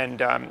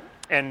 and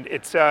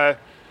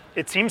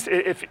it seems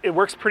it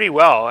works pretty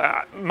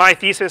well. My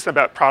thesis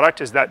about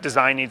product is that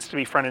design needs to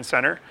be front and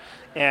center.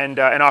 And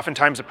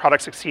oftentimes the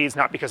product succeeds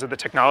not because of the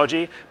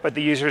technology, but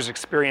the user's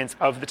experience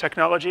of the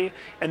technology.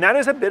 And that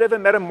is a bit of a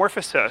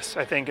metamorphosis,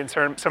 I think, in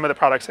some of the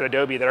products at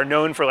Adobe that are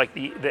known for like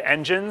the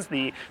engines,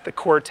 the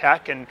core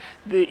tech, and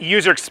the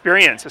user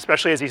experience,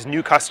 especially as these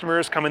new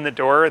customers come in the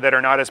door that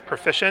are not as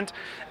proficient,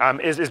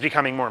 is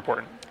becoming more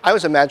important. I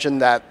always imagine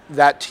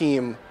that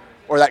team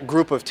or that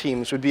group of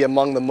teams would be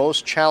among the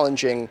most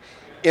challenging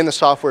in the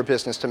software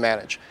business to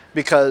manage,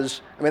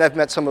 because I've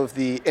met some of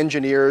the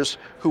engineers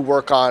who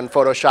work on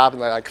Photoshop,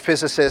 and they're like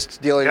physicists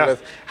dealing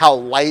with how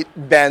light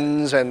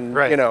bends and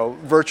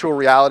virtual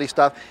reality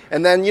stuff,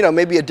 and then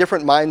maybe a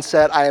different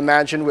mindset I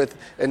imagine with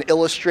an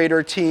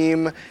Illustrator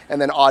team, and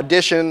then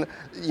Audition,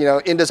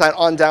 InDesign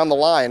on down the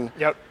line.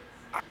 Yep.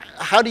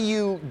 How do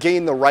you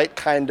gain the right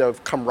kind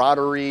of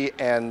camaraderie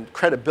and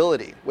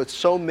credibility with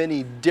so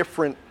many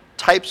different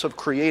types of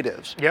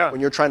creatives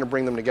when you're trying to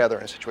bring them together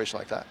in a situation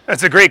like that?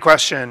 That's a great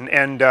question.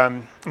 And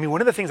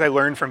one of the things I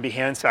learned from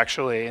Behance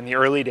actually in the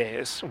early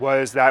days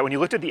was that when you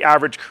looked at the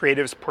average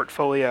creative's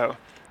portfolio,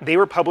 they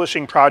were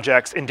publishing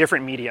projects in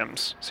different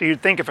mediums. So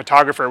you'd think a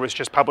photographer was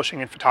just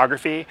publishing in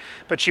photography,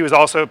 but she was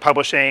also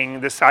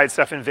publishing this side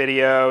stuff in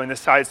video and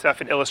this side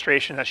stuff in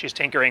illustration that she's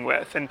tinkering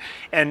with.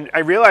 And I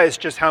realized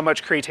just how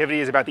much creativity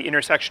is about the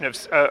intersection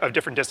of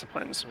different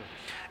disciplines.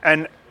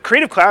 And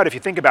Creative Cloud, if you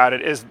think about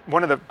it, is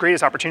one of the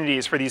greatest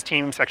opportunities for these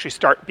teams to actually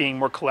start being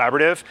more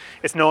collaborative.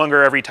 It's no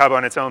longer every tub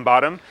on its own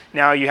bottom.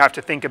 Now you have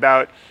to think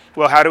about,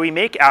 well, how do we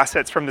make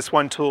assets from this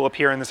one tool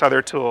appear in this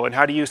other tool? And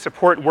how do you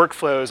support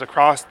workflows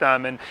across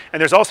them? And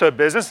there's also a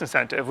business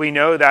incentive. We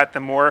know that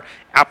the more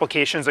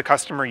applications a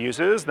customer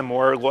uses, the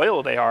more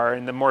loyal they are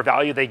and the more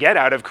value they get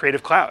out of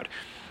Creative Cloud.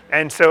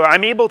 And so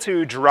I'm able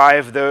to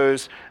drive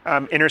those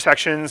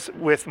intersections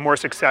with more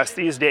success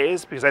these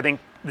days, because I think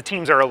the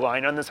teams are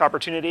aligned on this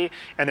opportunity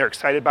and they're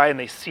excited by it and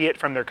they see it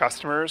from their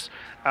customers.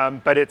 I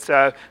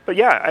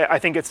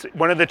think it's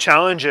one of the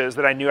challenges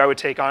that I knew I would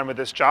take on with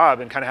this job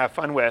and kind of have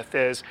fun with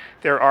is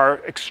there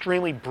are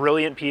extremely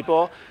brilliant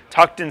people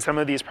tucked in some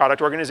of these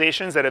product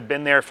organizations that have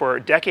been there for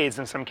decades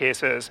in some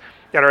cases,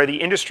 that are the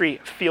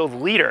industry field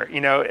leader,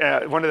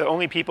 one of the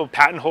only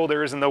patent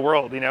holders in the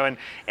world,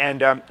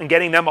 and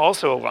getting them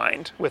also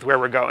aligned with where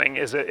we're going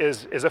is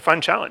a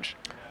fun challenge.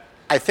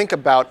 I think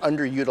about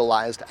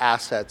underutilized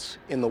assets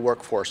in the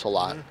workforce a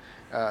lot.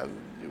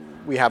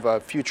 We have a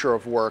Future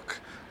of Work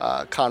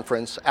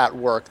conference at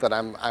work that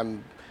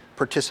I'm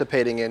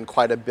participating in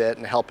quite a bit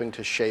and helping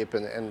to shape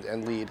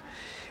and lead.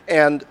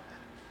 And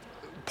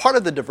part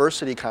of the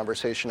diversity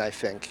conversation, I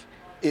think,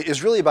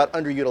 is really about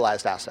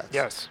underutilized assets.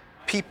 Yes.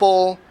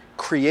 People,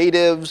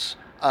 creatives,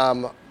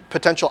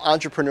 potential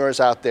entrepreneurs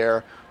out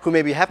there who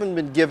maybe haven't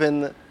been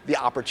given the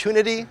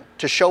opportunity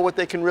to show what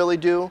they can really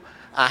do,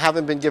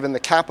 haven't been given the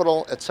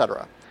capital,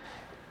 etc.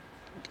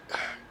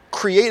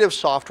 Creative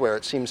software,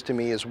 it seems to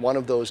me, is one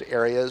of those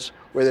areas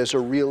where there's a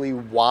really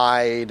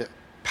wide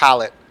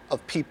palette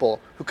of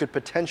people who could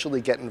potentially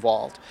get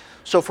involved.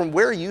 So from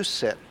where you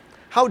sit,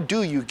 how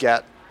do you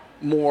get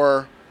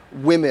more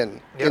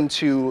women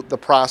into the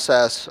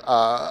process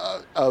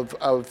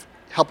of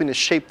helping to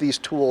shape these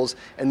tools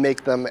and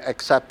make them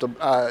accessible,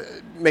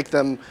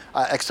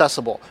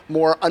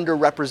 more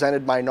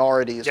underrepresented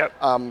minorities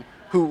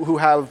who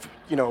have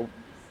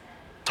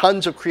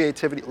tons of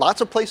creativity, lots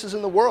of places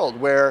in the world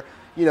where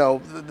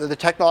the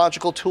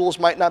technological tools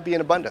might not be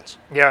in abundance.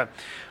 Yeah,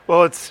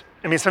 well, it's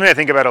something I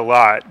think about a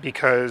lot,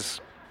 because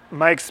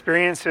my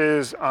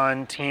experiences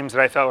on teams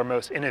that I felt were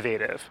most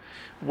innovative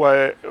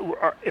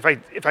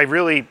if I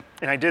really,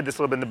 and I did this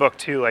a little bit in the book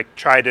too, like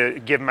try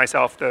to give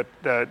myself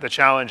the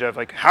challenge of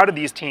like, how did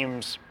these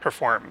teams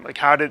perform? Like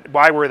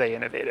why were they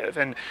innovative?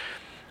 And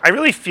I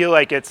really feel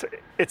like it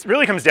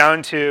really comes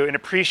down to an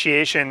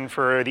appreciation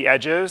for the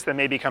edges that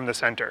may become the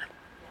center.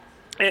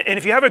 And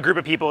if you have a group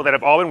of people that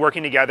have all been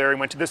working together and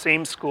went to the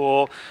same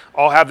school,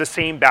 all have the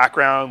same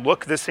background,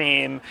 look the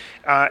same,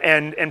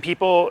 and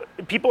people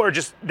are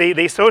just,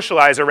 they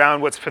socialize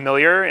around what's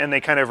familiar and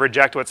they kind of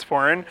reject what's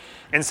foreign.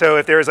 And so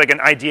if there's like an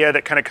idea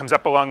that kind of comes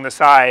up along the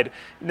side,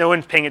 no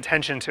one's paying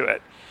attention to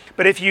it.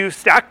 But if you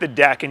stack the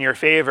deck in your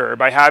favor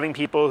by having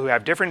people who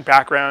have different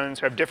backgrounds,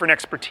 who have different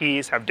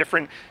expertise, have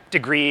different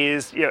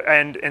degrees,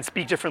 and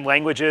speak different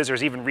languages,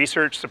 there's even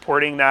research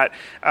supporting that,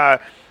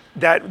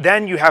 that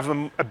then you have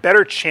a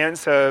better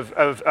chance of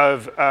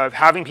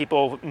having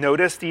people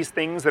notice these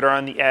things that are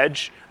on the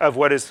edge of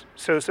what is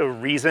so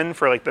reason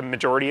for like the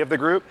majority of the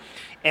group.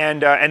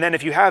 And then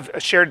if you have a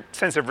shared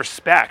sense of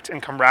respect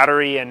and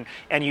camaraderie and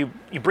you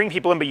bring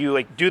people in, but you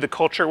like do the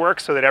culture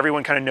work so that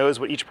everyone kind of knows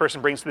what each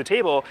person brings to the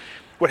table,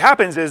 what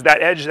happens is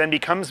that edge then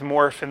becomes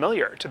more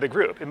familiar to the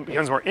group. It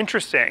becomes more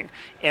interesting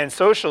and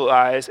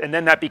socialized, and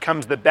then that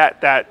becomes the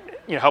bet that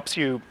helps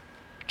you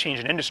change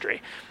an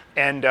industry.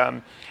 And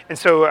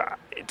so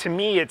to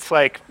me, it's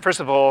like, first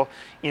of all,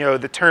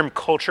 the term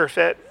culture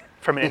fit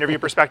from an interview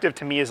perspective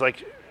to me is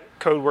like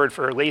code word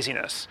for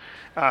laziness.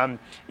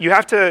 You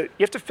have to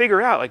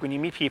figure out, like when you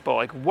meet people,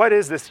 like what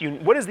is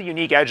the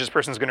unique edge this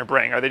person's going to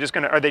bring? Are they just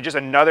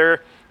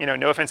another,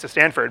 no offense to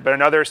Stanford, but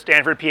another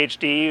Stanford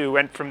PhD who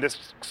went from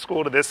this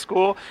school to this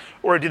school,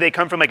 or do they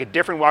come from like a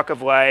different walk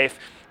of life,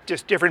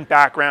 just different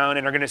background,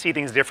 and are going to see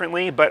things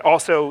differently, but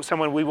also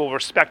someone we will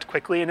respect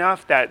quickly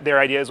enough that their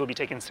ideas will be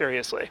taken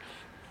seriously.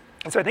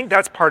 And so I think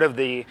that's part of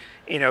the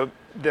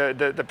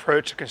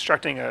approach to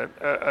constructing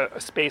a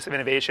space of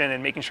innovation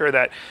and making sure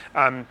that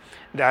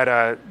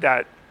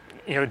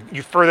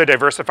you further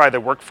diversify the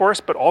workforce,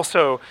 but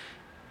also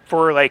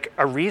for like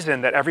a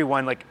reason that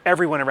everyone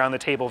around the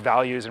table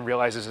values and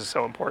realizes is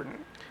so important.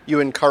 You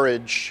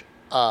encourage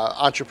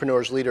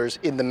entrepreneurs, leaders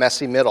in the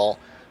messy middle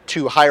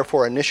to hire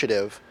for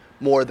initiative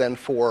more than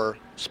for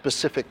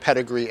specific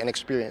pedigree and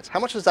experience. How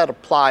much does that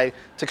apply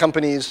to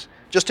companies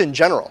just in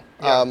general,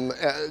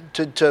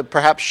 to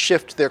perhaps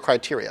shift their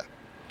criteria?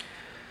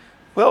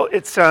 Well,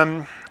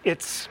 again,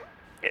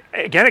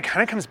 it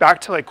kind of comes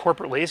back to like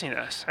corporate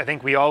laziness. I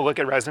think we all look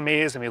at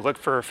resumes and we look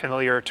for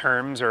familiar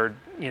terms or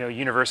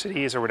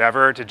universities or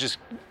whatever to just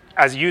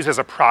use as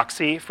a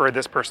proxy for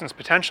this person's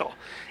potential,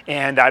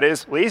 and that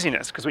is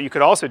laziness. Because what you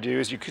could also do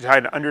is you could try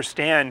to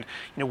understand,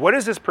 what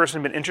has this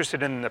person been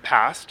interested in the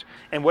past,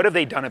 and what have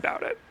they done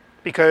about it?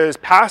 Because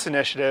past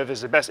initiative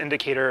is the best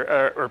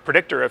indicator or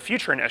predictor of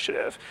future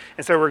initiative.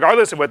 And so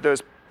regardless of what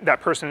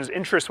that person's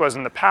interest was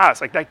in the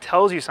past, like that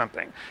tells you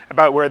something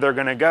about where they're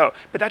going to go.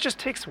 But that just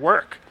takes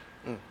work.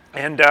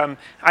 And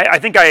I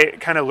think I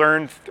kind of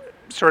learned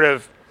sort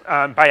of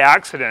by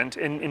accident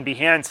in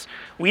Behance,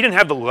 we didn't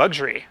have the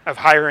luxury of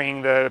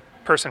hiring the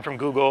person from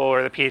Google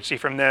or the PhD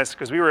from this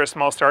because we were a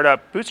small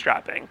startup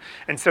bootstrapping.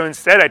 And so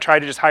instead I tried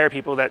to just hire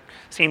people that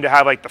seemed to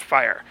have like the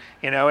fire,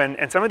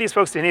 and some of these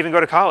folks didn't even go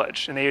to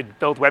college, and they had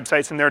built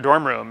websites in their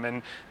dorm room,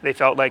 and they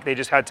felt like they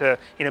just had to,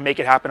 make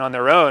it happen on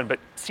their own, but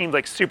seemed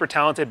like super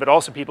talented, but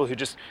also people who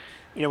just,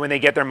 when they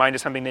get their mind to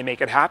something, they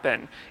make it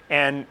happen.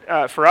 And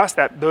for us,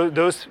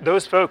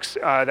 those folks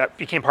that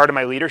became part of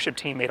my leadership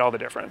team made all the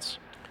difference.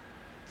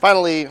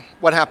 Finally,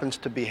 what happens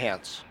to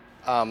Behance?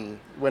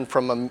 Went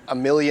from a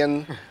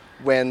million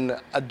when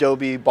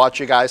Adobe bought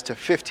you guys to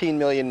 15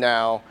 million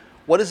now.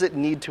 What does it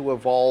need to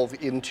evolve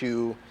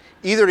into,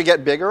 either to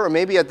get bigger, or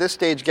maybe at this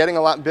stage getting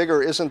a lot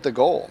bigger isn't the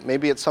goal?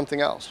 Maybe it's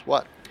something else.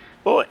 What?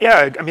 Well,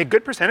 yeah, a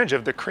good percentage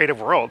of the creative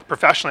world,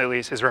 professionally at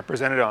least, is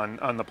represented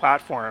on the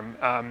platform.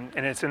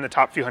 And it's in the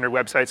top few hundred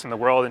websites in the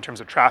world in terms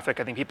of traffic.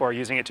 I think people are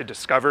using it to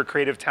discover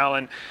creative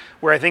talent.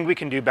 Where I think we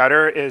can do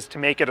better is to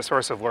make it a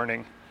source of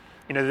learning.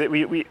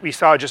 We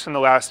saw just in the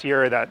last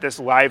year that this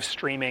live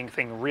streaming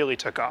thing really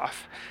took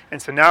off.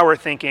 And so now we're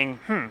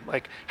thinking,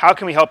 how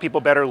can we help people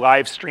better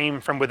live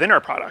stream from within our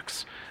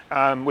products,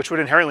 which would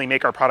inherently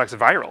make our products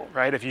viral,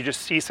 right? If you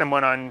just see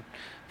someone on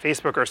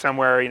Facebook or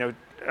somewhere,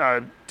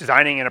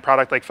 designing in a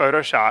product like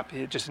Photoshop,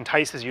 it just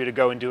entices you to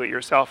go and do it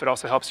yourself. It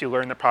also helps you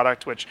learn the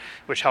product, which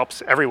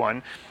helps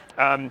everyone.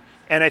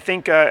 And I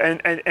think,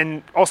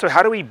 and also,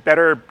 how do we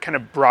better kind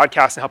of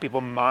broadcast and help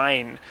people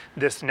mine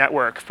this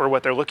network for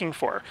what they're looking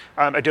for?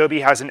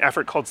 Adobe has an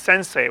effort called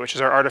Sensei, which is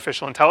our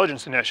artificial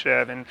intelligence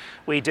initiative, and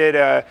we did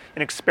an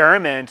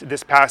experiment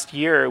this past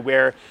year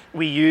where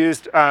we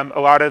used a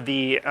lot of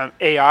the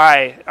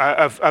AI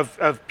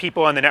of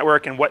people on the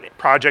network and what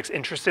projects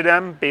interested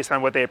them based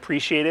on what they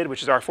appreciated,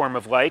 which is our form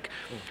of like,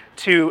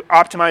 to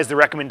optimize the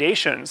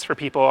recommendations for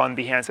people on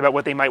Behance about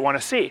what they might want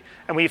to see.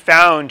 And we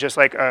found just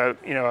like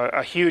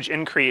a huge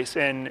increase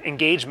in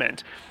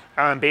engagement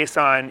based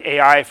on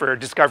AI for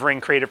discovering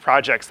creative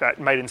projects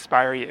that might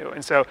inspire you.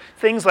 And so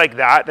things like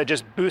that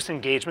just boost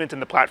engagement in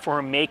the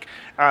platform, make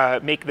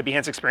the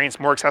Behance experience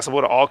more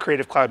accessible to all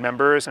Creative Cloud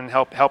members, and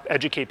help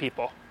educate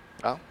people.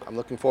 Well, I'm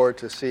looking forward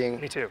to seeing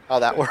Me too. How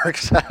that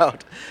works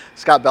out.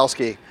 Scott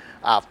Belsky,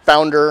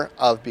 founder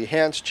of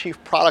Behance,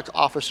 Chief Product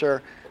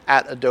Officer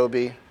at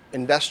Adobe,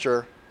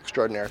 investor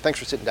extraordinaire. Thanks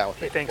for sitting down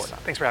with me. Thanks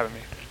for having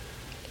me.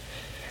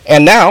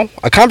 And now,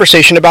 a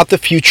conversation about the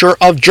future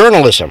of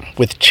journalism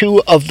with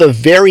two of the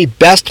very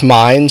best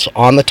minds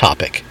on the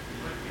topic.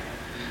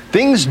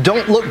 Things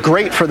don't look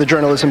great for the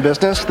journalism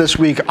business. This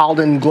week,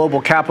 Alden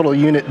Global Capital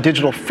Unit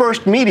Digital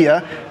First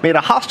Media made a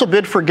hostile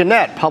bid for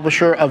Gannett,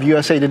 publisher of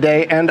USA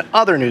Today and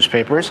other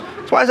newspapers.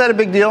 So why is that a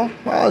big deal?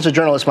 Well, as a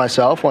journalist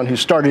myself, one who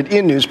started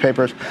in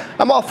newspapers,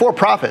 I'm all for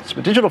profits.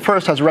 But Digital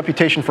First has a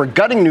reputation for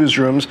gutting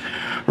newsrooms,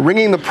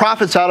 wringing the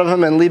profits out of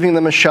them and leaving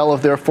them a shell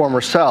of their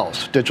former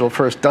selves. Digital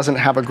First doesn't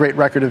have a great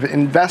record of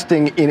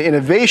investing in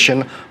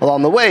innovation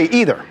along the way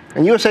either.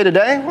 And USA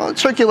Today, well, it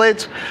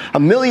circulates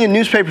 1 million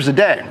newspapers a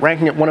day,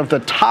 ranking it one of the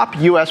top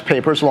U.S.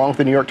 papers along with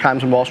the New York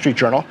Times and Wall Street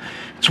Journal.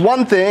 It's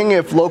one thing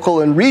if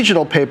local and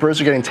regional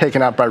papers are getting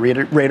taken out by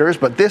raiders,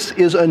 but this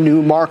is a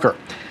new marker.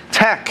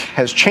 Tech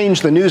has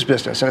changed the news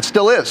business, and it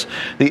still is.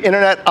 The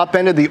internet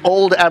upended the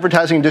old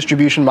advertising and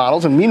distribution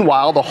models, and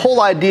meanwhile, the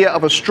whole idea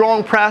of a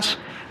strong press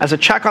as a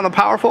check on the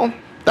powerful,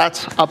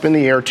 that's up in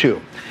the air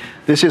too.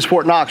 This is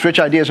Fort Knox, Rich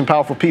Ideas and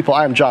Powerful People.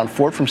 I am John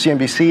Fort from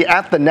CNBC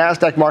at the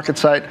NASDAQ market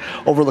site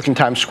overlooking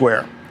Times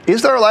Square.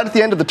 Is there a light at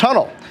the end of the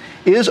tunnel?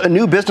 Is a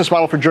new business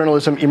model for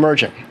journalism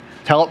emerging?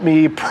 To help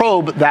me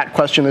probe that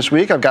question this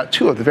week, I've got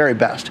two of the very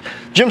best.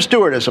 Jim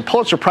Stewart is a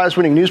Pulitzer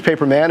Prize-winning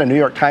newspaper man, a New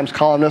York Times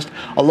columnist,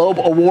 a Loeb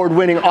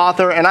Award-winning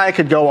author, and I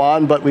could go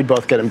on, but we'd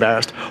both get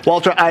embarrassed.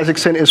 Walter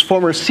Isaacson is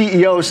former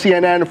CEO of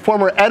CNN,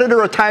 former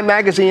editor of Time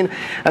Magazine,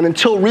 and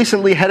until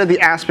recently head of the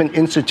Aspen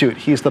Institute.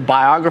 He's the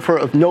biographer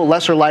of no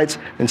lesser lights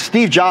than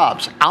Steve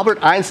Jobs, Albert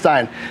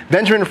Einstein,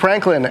 Benjamin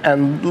Franklin,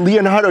 and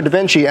Leonardo da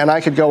Vinci, and I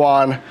could go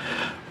on,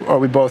 or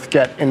we both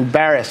get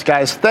embarrassed.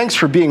 Guys, thanks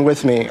for being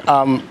with me.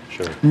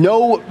 Sure.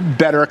 No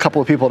better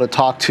couple of people to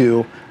talk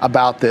to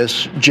about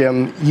this.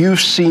 Jim, you've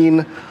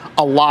seen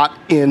a lot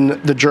in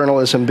the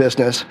journalism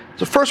business.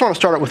 So first I want to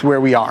start out with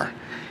where we are.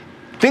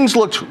 Things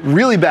looked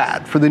really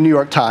bad for the New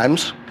York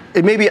Times.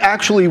 It maybe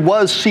actually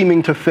was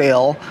seeming to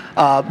fail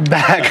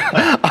back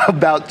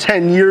about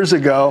 10 years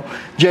ago.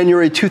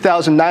 January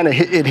 2009,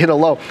 it hit a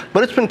low.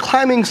 But it's been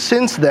climbing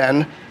since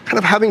then, kind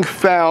of having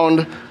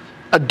found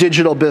a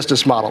digital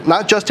business model,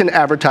 not just in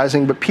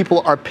advertising, but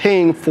people are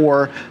paying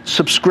for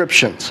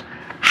subscriptions.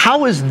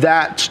 How is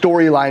that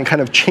storyline kind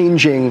of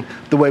changing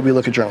the way we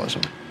look at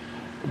journalism?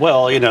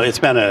 Well, it's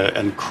been an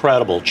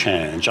incredible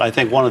change. I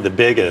think one of the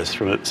biggest,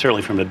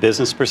 certainly from a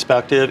business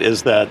perspective,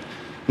 is that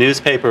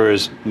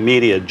newspapers,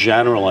 media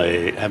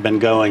generally, have been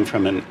going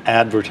from an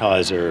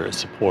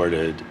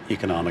advertiser-supported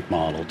economic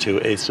model to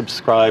a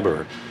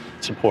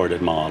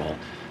subscriber-supported model.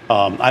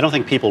 I don't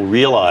think people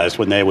realized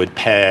when they would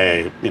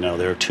pay,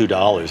 their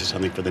 $2 or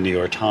something for the New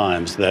York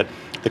Times, that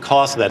the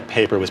cost of that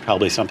paper was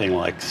probably something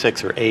like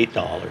 $6 or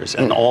 $8,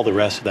 and all the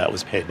rest of that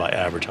was paid by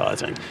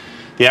advertising.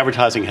 The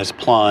advertising has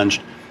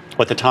plunged.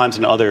 What the Times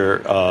and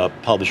other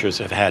publishers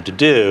have had to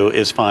do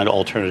is find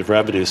alternative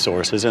revenue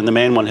sources, and the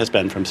main one has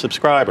been from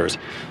subscribers.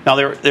 Now,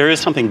 there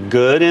is something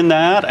good in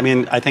that. I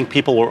mean, I think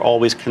people were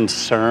always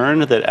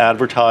concerned that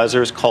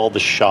advertisers called the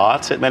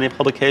shots at many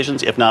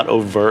publications, if not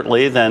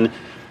overtly, then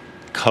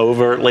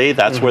covertly.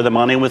 That's where the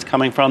money was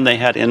coming from. They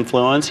had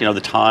influence. The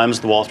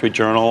Times, the Wall Street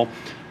Journal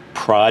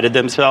prided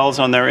themselves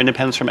on their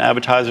independence from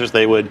advertisers.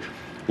 They would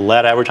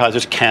let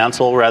advertisers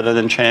cancel rather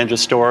than change a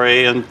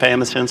story in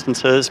famous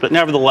instances. But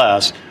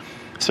nevertheless,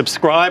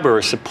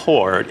 subscriber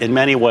support in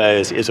many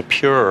ways is a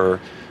pure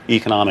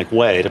economic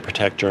way to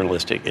protect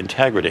journalistic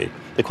integrity.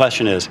 The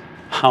question is,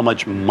 how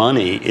much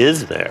money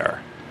is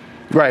there?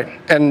 Right.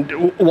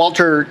 And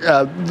Walter,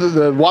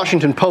 the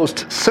Washington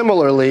Post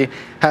similarly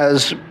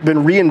has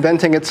been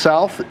reinventing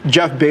itself.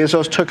 Jeff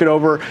Bezos took it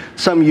over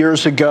some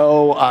years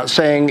ago,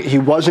 saying he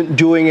wasn't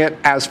doing it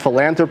as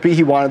philanthropy.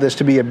 He wanted this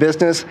to be a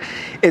business.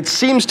 It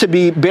seems to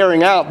be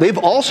bearing out. They've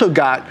also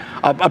got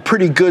a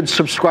pretty good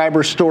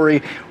subscriber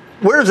story.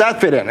 Where does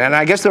that fit in? And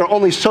I guess there are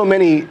only so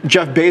many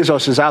Jeff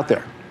Bezoses out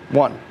there.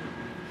 One.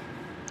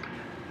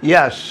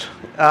 Yes.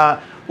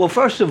 Well,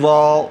 first of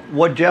all,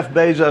 what Jeff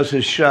Bezos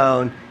has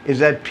shown is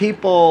that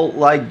people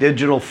like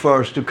Digital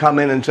First who come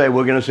in and say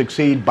we're going to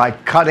succeed by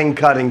cutting.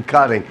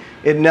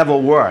 It never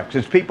works.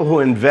 It's people who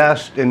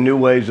invest in new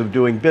ways of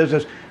doing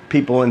business.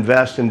 People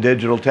invest in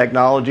digital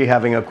technology,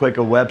 having a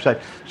quicker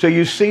website. So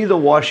you see the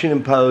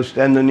Washington Post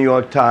and the New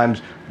York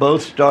Times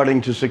both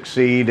starting to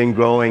succeed in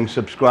growing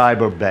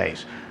subscriber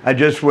base. I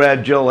just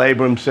read Jill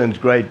Abramson's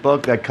great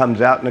book that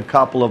comes out in a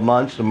couple of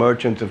months, The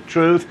Merchants of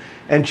Truth,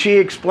 and she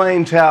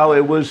explains how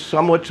it was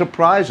somewhat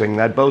surprising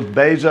that both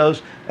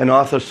Bezos and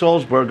Arthur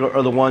Sulzberger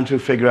are the ones who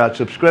figure out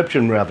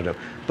subscription revenue.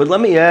 But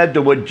let me add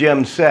to what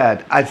Jim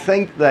said. I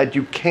think that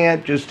you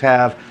can't just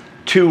have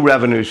two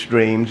revenue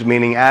streams,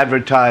 meaning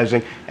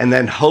advertising, and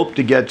then hope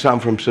to get some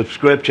from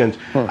subscriptions.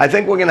 I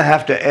think we're going to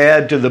have to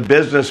add to the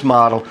business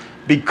model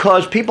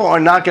because people are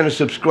not going to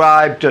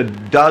subscribe to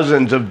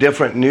dozens of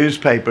different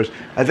newspapers.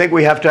 I think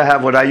we have to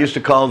have what I used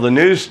to call the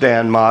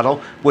newsstand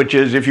model, which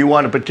is if you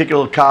want a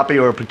particular copy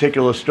or a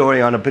particular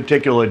story on a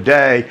particular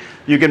day,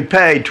 you can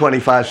pay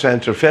 25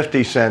 cents or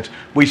 50 cents.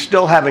 We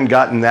still haven't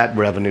gotten that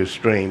revenue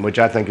stream, which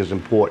I think is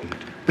important.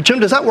 But Jim,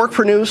 does that work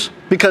for news?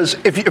 Because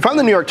if I'm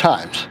the New York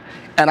Times,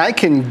 and I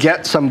can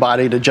get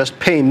somebody to just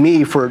pay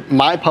me for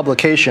my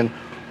publication,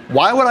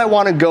 why would I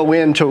want to go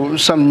into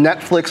some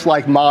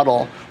Netflix-like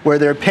model where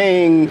they're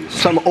paying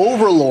some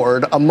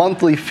overlord a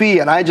monthly fee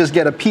and I just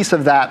get a piece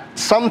of that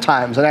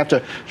sometimes and I have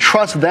to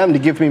trust them to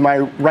give me my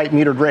right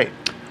metered rate?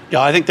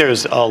 Yeah, I think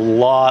there's a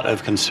lot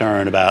of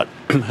concern about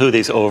who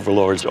these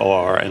overlords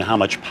are and how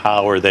much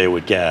power they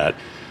would get.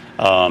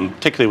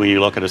 Particularly when you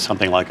look at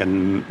something like a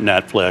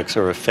Netflix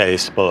or a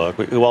Facebook,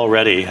 who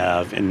already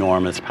have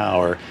enormous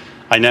power.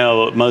 I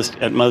know at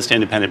most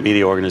independent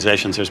media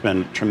organizations, there's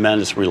been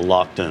tremendous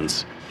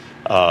reluctance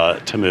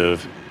to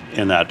move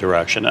in that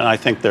direction, and I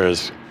think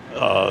that's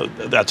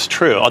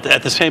true.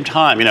 At the same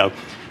time,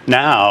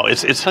 now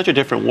it's such a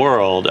different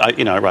world.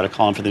 I write a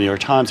column for the New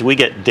York Times. We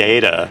get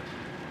data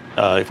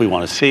if we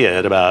want to see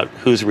it about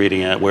who's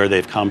reading it, where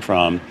they've come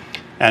from.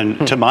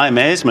 And to my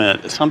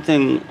amazement,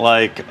 something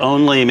like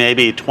only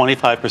maybe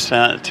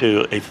 25%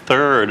 to a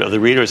third of the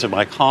readers of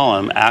my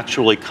column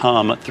actually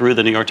come through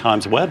the New York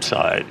Times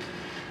website.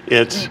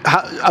 It's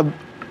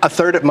a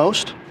third at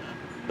most?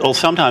 Well,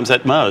 sometimes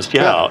at most,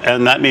 yeah.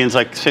 And that means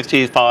like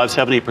 65,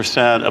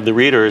 70% of the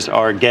readers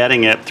are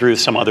getting it through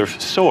some other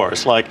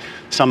source, like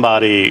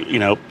somebody,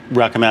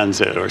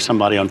 recommends it, or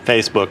somebody on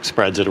Facebook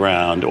spreads it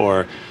around,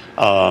 or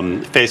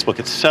Facebook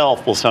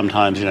itself will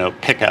sometimes,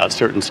 pick out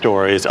certain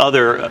stories.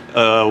 Other,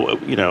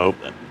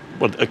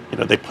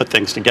 they put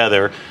things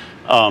together,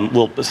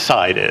 will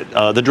cite it.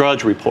 The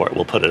Drudge Report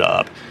will put it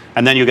up.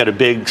 And then you get a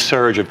big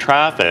surge of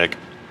traffic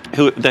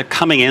that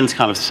coming in is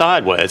kind of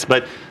sideways.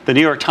 But the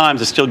New York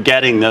Times is still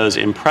getting those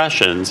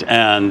impressions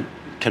and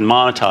can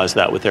monetize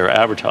that with their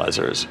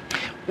advertisers.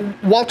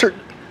 Walter,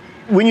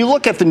 when you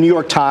look at the New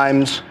York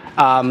Times,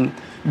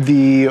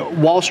 the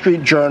Wall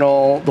Street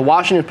Journal, the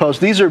Washington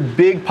Post, these are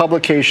big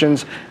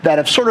publications that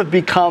have sort of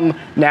become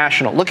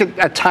national. Look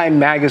at Time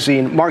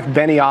Magazine. Mark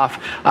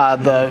Benioff,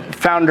 the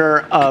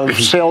founder of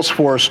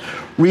Salesforce,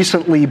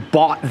 recently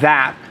bought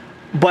that.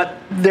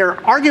 But there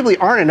arguably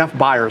aren't enough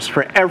buyers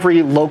for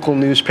every local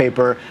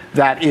newspaper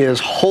that is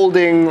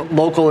holding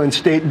local and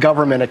state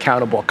government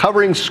accountable,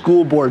 covering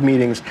school board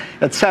meetings,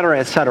 et cetera,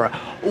 et cetera.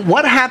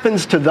 What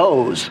happens to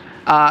those?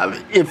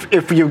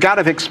 If you've got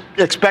to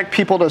expect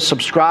people to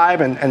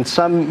subscribe and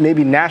some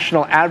maybe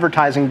national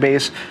advertising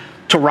base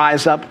to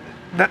rise up,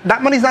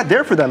 that money's not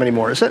there for them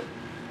anymore, is it?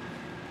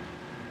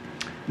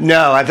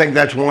 No, I think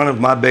that's one of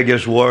my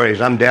biggest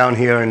worries. I'm down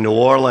here in New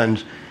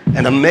Orleans,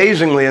 and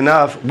amazingly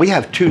enough, we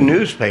have two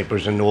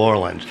newspapers in New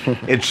Orleans.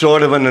 It's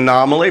sort of an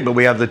anomaly, but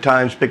we have the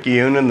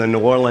Times-Picayune and the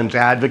New Orleans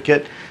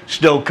Advocate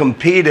still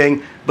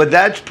competing, but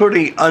that's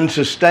pretty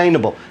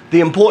unsustainable. The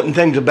important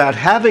things about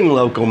having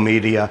local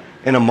media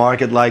in a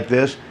market like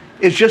this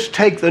is just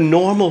take the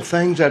normal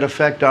things that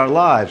affect our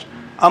lives.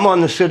 I'm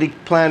on the City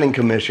Planning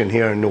Commission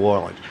here in New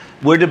Orleans.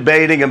 We're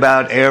debating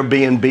about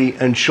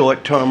Airbnb and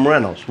short-term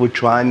rentals. We're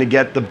trying to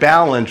get the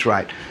balance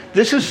right.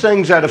 This is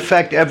things that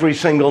affect every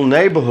single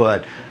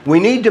neighborhood. We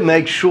need to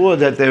make sure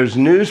that there's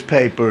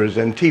newspapers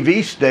and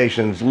TV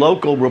stations,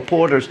 local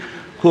reporters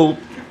who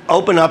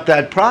open up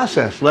that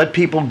process, let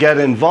people get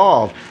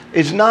involved.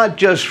 It's not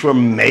just for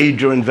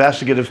major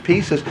investigative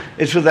pieces,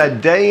 it's for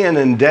that day in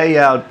and day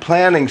out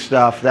planning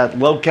stuff that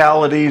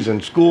localities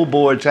and school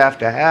boards have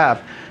to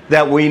have,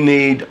 that we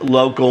need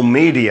local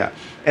media.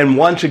 And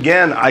once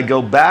again, I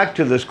go back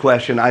to this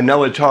question. I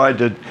know it's hard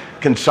to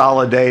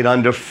consolidate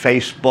under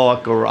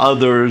Facebook or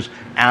others,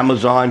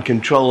 Amazon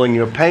controlling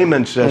your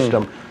payment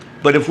system.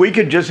 But if we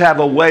could just have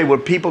a way where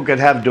people could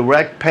have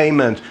direct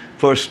payments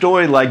for a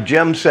story like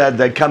Jim said,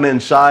 they come in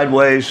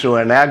sideways through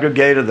an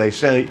aggregator, they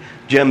say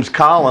Jim's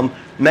column,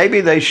 maybe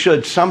they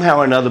should somehow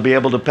or another be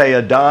able to pay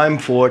a dime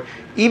for it,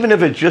 even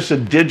if it's just a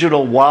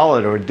digital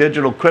wallet or a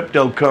digital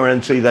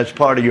cryptocurrency that's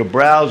part of your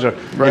browser.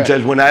 Right. It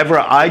says whenever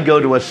I go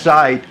to a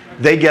site,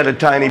 they get a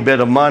tiny bit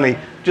of money,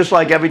 just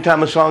like every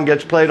time a song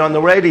gets played on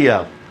the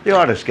radio. The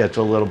artist gets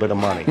a little bit of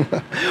money.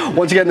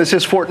 Once again, this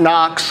is Fort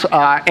Knox,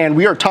 and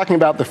we are talking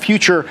about the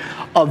future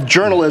of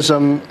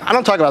journalism. I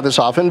don't talk about this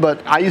often, but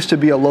I used to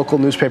be a local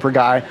newspaper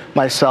guy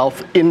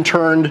myself,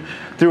 interned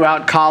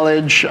throughout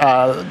college,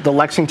 the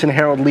Lexington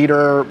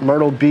Herald-Leader,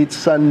 Myrtle Beach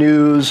Sun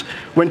News,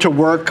 went to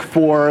work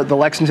for the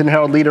Lexington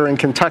Herald-Leader in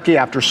Kentucky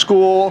after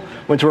school,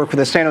 went to work for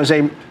the San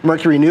Jose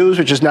Mercury News,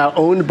 which is now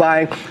owned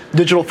by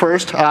Digital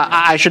First,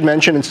 I should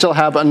mention, and still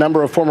have a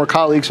number of former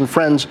colleagues and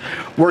friends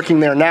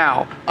working there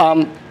now.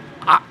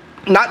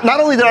 Not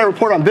only did I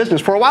report on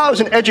business, for a while I was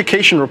an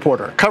education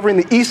reporter covering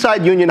the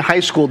Eastside Union High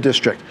School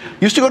District.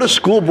 Used to go to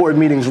school board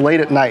meetings late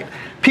at night.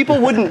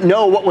 People wouldn't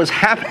know what was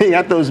happening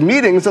at those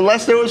meetings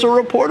unless there was a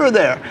reporter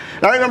there.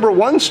 And I remember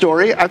one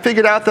story, I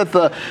figured out that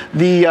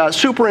the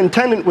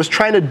superintendent was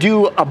trying to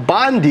do a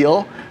bond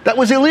deal that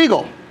was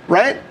illegal,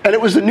 right? And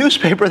it was the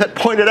newspaper that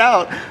pointed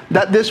out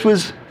that this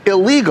was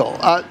illegal.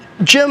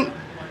 Jim,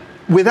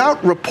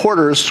 without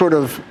reporters sort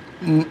of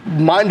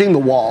minding the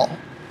wall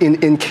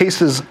in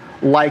cases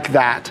like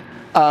that,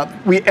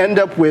 we end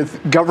up with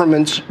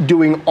governments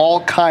doing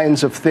all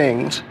kinds of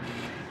things.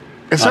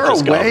 Is there a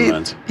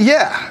way?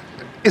 Yeah.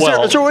 Is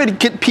there a way to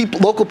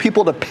get local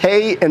people to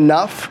pay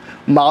enough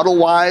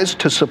model-wise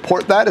to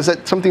support that? Is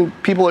that something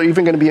people are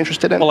even going to be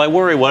interested in? Well, I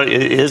worry what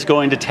it is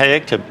going to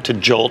take to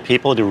jolt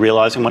people to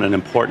realizing what an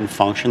important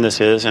function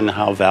this is and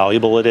how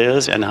valuable it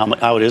is and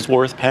how it is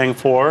worth paying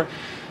for.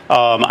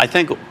 I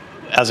think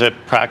as a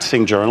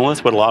practicing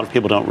journalist, what a lot of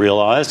people don't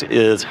realize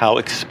is how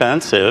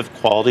expensive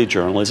quality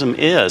journalism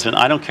is. And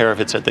I don't care if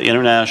it's at the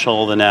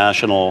international, the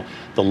national,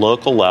 the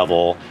local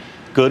level.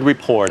 Good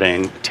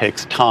reporting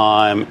takes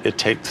time. It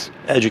takes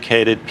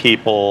educated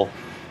people.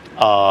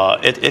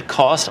 It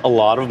costs a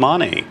lot of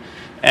money.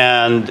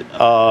 And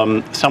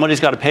somebody's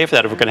got to pay for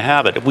that if we're going to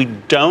have it. If we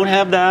don't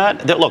have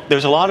that, look,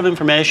 there's a lot of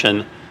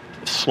information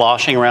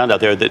sloshing around out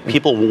there that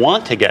people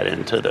want to get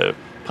into the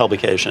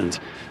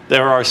publications.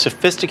 There are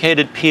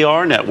sophisticated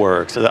PR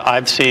networks that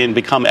I've seen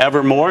become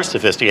ever more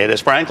sophisticated,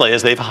 frankly,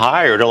 as they've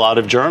hired a lot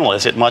of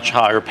journalists at much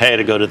higher pay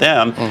to go to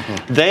them.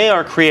 Mm-hmm. They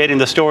are creating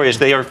the stories.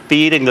 They are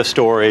feeding the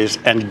stories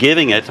and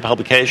giving it to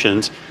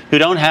publications who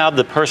don't have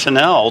the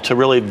personnel to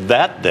really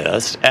vet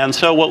this. And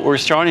so what we're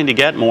starting to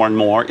get more and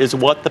more is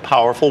what the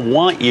powerful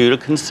want you to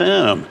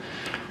consume.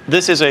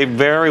 This is a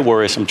very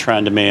worrisome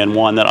trend to me, and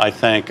one that I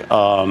think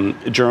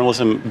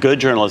good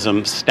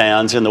journalism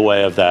stands in the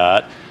way of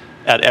that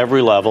at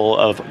every level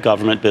of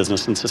government,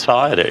 business, and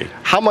society.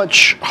 How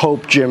much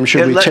hope, Jim,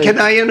 should we take? Can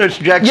I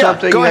interject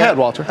something? Go ahead,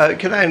 Walter.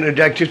 Can I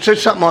interject?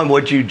 Just something on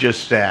what you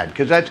just said,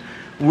 because that's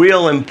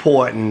real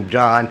important,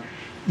 John.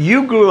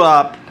 You grew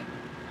up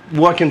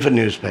working for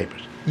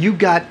newspapers. You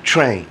got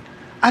trained.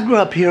 I grew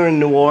up here in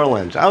New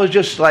Orleans. I was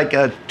just like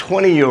a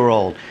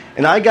 20-year-old,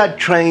 and I got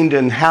trained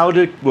in how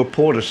to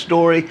report a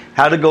story,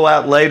 how to go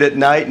out late at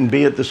night and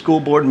be at the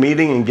school board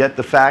meeting and get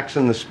the facts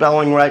and the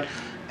spelling right.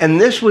 And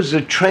this was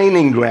the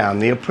training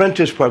ground, the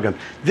apprentice program.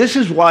 This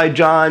is why,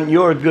 John,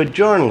 you're a good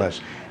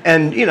journalist.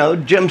 And, you know,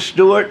 Jim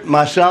Stewart,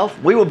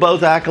 myself, we were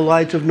both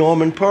acolytes of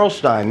Norman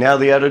Pearlstein, now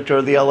the editor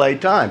of the LA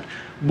Times.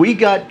 We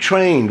got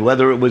trained,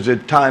 whether it was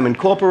at Time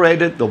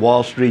Incorporated, the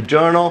Wall Street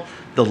Journal,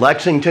 the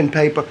Lexington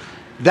paper.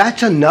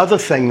 That's another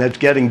thing that's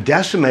getting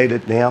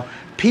decimated now.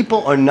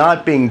 People are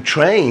not being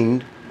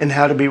trained in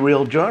how to be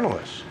real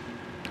journalists.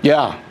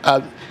 Yeah.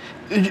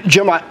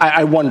 Jim,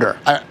 I wonder.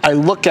 I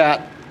look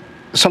at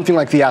something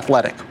like The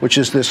Athletic, which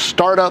is this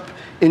startup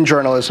in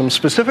journalism,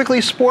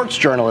 specifically sports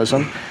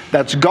journalism,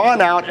 that's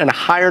gone out and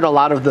hired a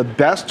lot of the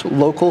best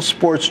local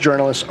sports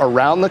journalists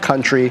around the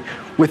country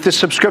with this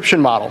subscription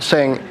model,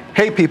 saying,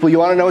 hey, people, you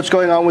want to know what's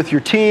going on with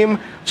your team?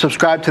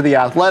 Subscribe to The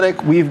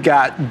Athletic. We've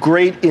got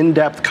great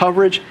in-depth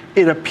coverage.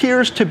 It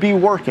appears to be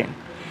working.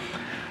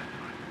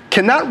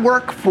 Can that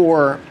work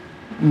for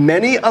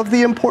many of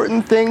the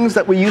important things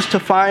that we used to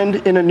find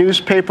in a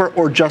newspaper,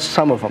 or just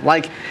some of them?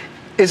 Like,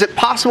 is it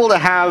possible to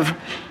have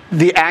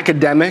the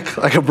academic,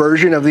 like a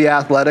version of The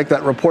Athletic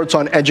that reports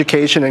on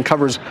education and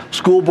covers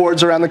school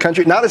boards around the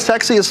country? Not as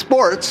sexy as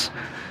sports.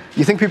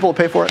 You think people will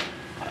pay for it?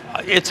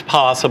 It's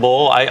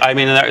possible. I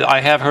mean, I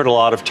have heard a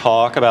lot of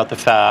talk about the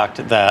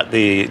fact that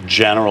the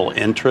general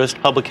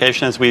interest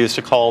publication, as we used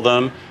to call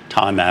them,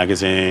 Time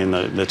Magazine,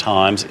 the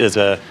Times, is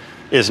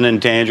an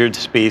endangered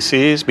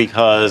species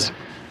because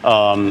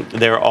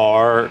there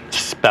are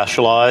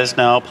specialized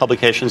now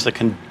publications that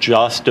can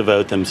just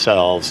devote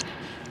themselves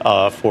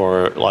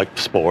for like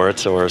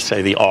sports or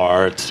say the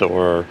arts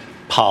or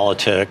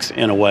politics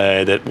in a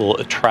way that will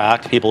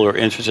attract people who are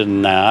interested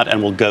in that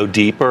and will go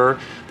deeper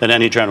than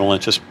any general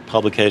interest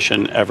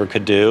publication ever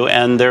could do.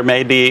 And there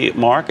may be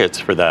markets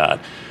for that.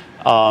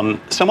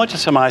 So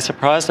much to my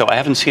surprise, though, I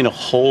haven't seen a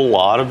whole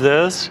lot of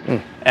this.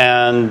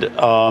 And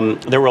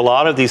there were a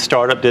lot of these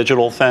startup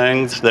digital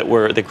things that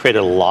created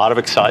a lot of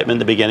excitement in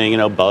the beginning, you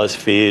know,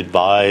 BuzzFeed,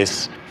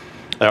 Vice,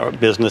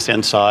 Business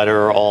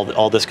Insider,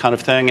 all this kind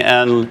of thing.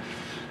 And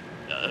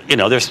you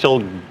know, they're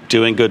still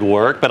doing good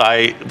work, but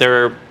I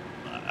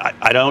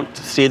don't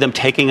see them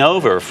taking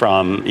over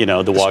from, you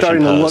know, the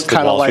Washington Post,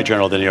 the Wall Street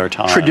Journal, the New York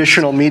Times.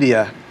 Traditional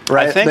media,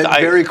 right? I think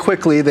very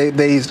quickly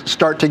they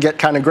start to get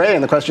kind of gray,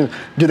 and the question is,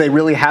 do they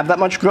really have that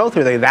much growth?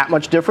 Are they that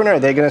much different, or are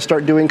they going to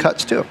start doing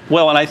cuts too?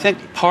 Well, and I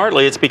think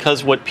partly it's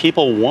because what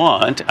people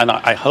want, and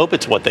I hope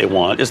it's what they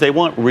want, is they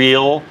want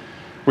real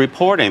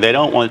reporting. They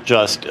don't want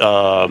just,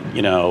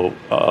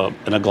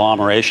 an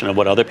agglomeration of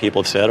what other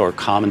people have said or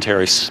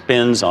commentary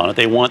spins on it.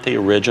 They want the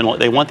original.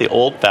 They want the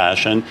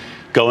old-fashioned,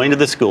 going to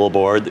the school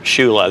board,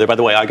 shoe leather. By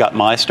the way, I got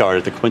my start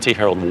at the Quincy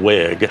Herald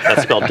Whig.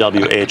 That's spelled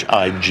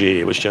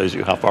W-H-I-G, which shows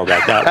you how far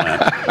back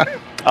that went.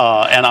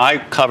 And I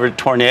covered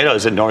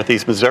tornadoes in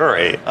Northeast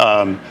Missouri.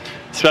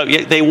 So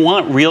they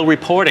want real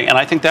reporting. And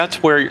I think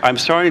that's where I'm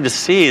starting to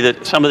see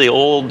that some of the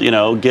old,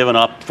 given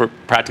up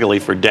practically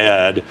for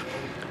dead,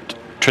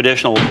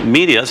 traditional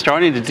media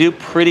starting to do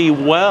pretty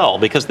well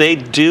because they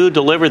do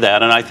deliver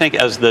that. And I think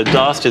as the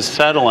dust is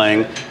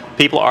settling,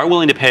 people are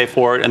willing to pay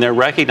for it and they're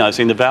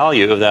recognizing the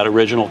value of that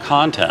original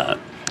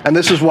content. And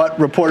this is what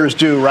reporters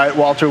do, right,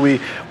 Walter? We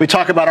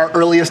talk about our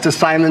earliest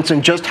assignments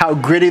and just how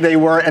gritty they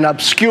were and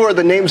obscure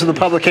the names of the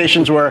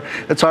publications were.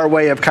 It's our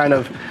way of kind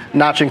of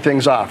notching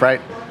things off,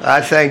 right? I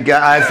think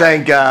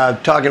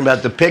talking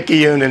about the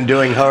Picayune and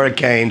doing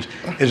hurricanes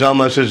is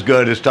almost as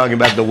good as talking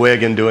about the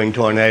Whig and doing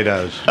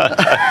tornadoes.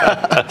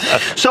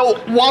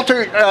 So,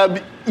 Walter,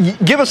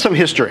 give us some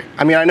history.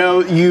 I mean, I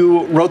know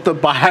you wrote the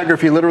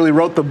biography, literally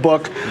wrote the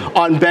book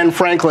on Ben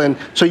Franklin,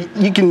 so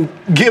you can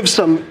give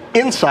some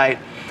insight.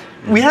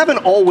 We haven't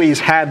always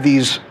had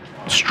these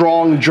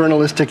strong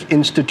journalistic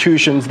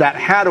institutions that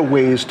had a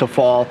ways to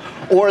fall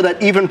or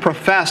that even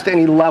professed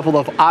any level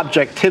of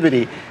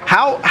objectivity.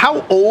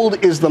 How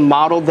old is the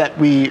model that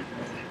we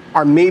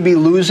are maybe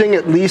losing,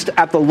 at least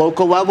at the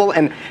local level,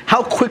 and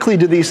how quickly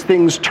do these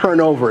things turn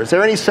over? Is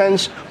there any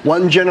sense,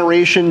 one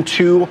generation,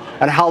 two,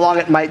 on how long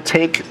it might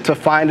take to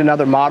find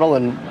another model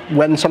and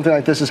when something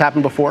like this has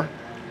happened before?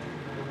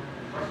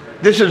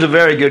 This is a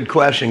very good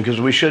question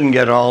because we shouldn't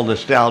get all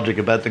nostalgic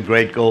about the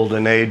great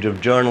golden age of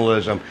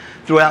journalism.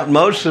 Throughout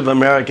most of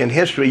American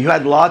history, you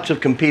had lots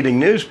of competing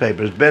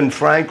newspapers. Ben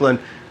Franklin,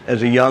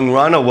 as a young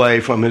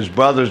runaway from his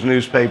brother's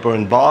newspaper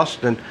in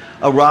Boston,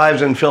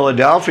 arrives in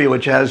Philadelphia,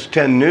 which has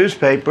 10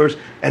 newspapers,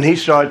 and he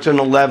starts an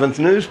 11th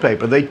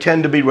newspaper. They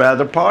tend to be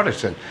rather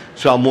partisan.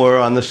 Some were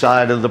on the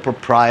side of the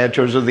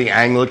proprietors or the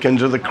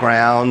Anglicans or the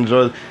Crowns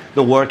or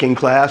the working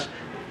class.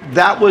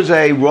 That was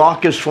a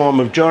raucous form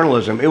of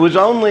journalism. It was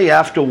only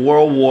after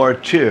World War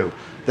II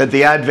that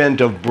the advent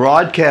of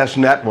broadcast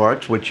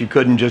networks, which you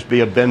couldn't just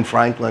be a Ben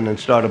Franklin and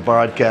start a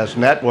broadcast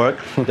network,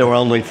 there were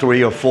only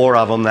 3 or 4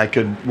 of them that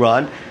could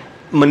run,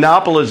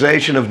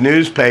 monopolization of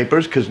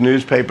newspapers, because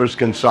newspapers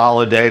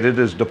consolidated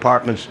as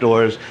department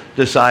stores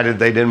decided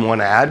they didn't want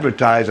to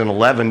advertise in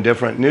 11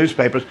 different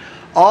newspapers.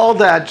 All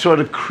that sort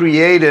of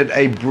created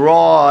a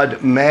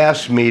broad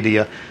mass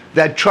media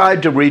that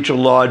tried to reach a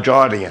large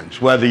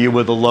audience. Whether you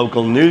were the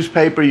local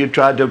newspaper, you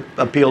tried to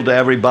appeal to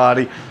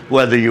everybody.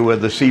 Whether you were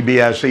the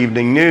CBS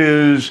Evening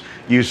News,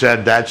 you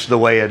said that's the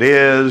way it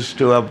is,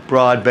 to a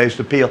broad-based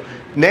appeal.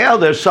 Now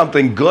there's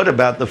something good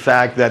about the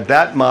fact that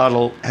that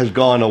model has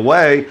gone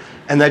away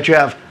and that you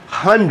have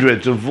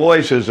hundreds of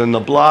voices in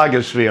the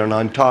blogosphere and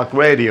on talk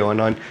radio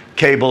and on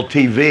cable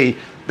TV.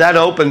 That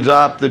opens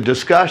up the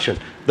discussion.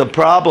 The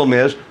problem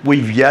is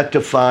we've yet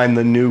to find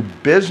the new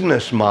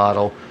business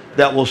model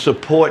that will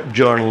support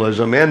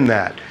journalism in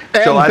that.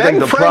 And so I Ben think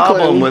the Franklin,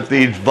 problem with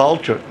these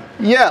vultures...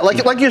 Yeah,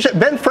 like you said,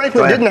 Ben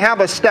Franklin didn't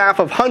have a staff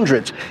of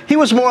hundreds. He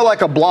was more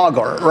like a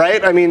blogger,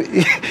 right? I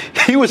mean,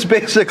 he was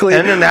basically...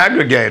 And an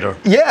aggregator.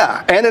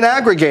 Yeah, and an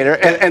aggregator.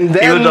 And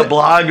then... He was a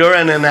blogger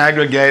and an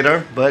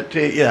aggregator, but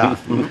yeah.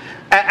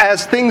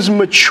 As things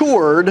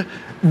matured,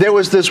 there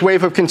was this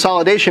wave of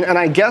consolidation, and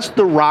I guess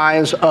the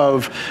rise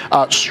of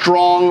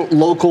strong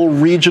local,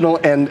 regional,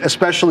 and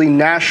especially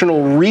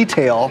national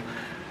retail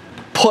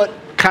put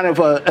kind of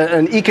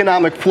an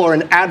economic floor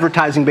and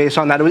advertising base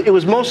on that. It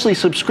was mostly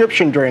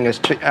subscription during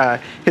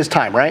his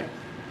time, right?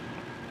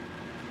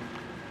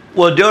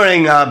 Well,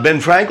 during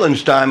Ben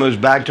Franklin's time, it was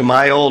back to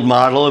my old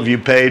model of you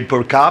paid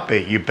per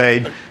copy. You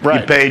paid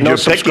your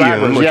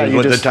Picayune, which was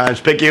what the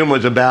Times Picayune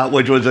was about,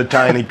 which was a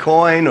tiny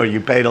coin, or you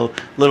paid a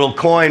little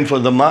coin for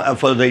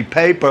the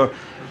paper.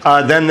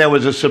 Then there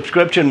was a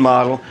subscription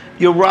model.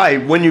 You're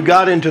right. When you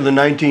got into the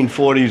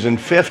 1940s and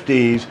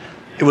 50s,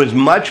 it was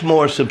much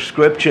more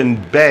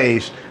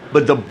subscription-based,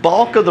 but the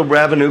bulk of the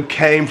revenue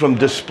came from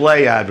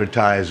display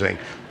advertising.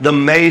 The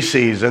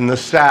Macy's and the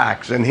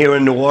Saks, and here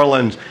in New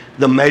Orleans,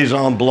 the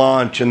Maison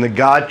Blanche and the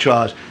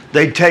Gauchos,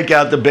 they'd take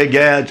out the big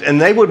ads, and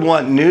they would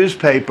want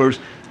newspapers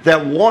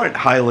that weren't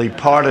highly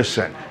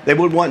partisan. They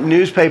would want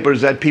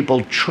newspapers that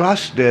people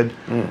trusted,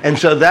 and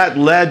so that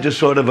led to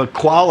sort of a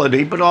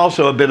quality, but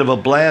also a bit of a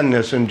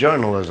blandness in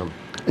journalism.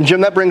 And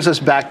Jim, that brings us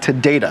back to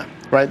data,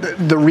 right?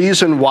 The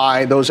reason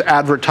why those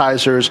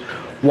advertisers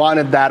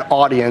wanted that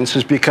audience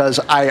is because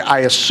I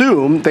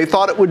assume they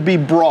thought it would be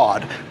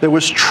broad. There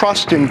was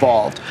trust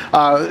involved.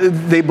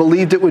 They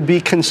believed it would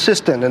be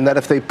consistent, and that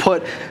if they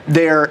put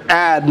their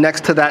ad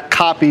next to that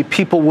copy,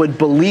 people would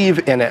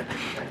believe in it.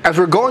 As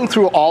we're going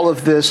through all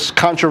of this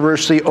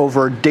controversy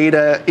over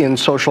data in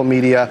social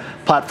media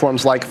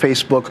platforms like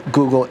Facebook,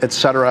 Google,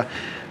 etc.,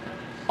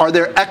 are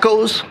there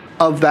echoes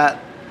of that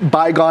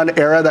bygone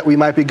era that we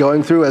might be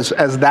going through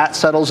as that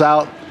settles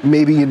out?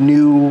 Maybe a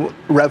new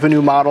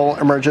revenue model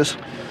emerges?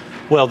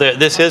 Well, there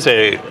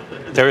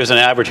is an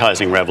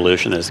advertising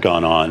revolution that's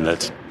gone on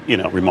that's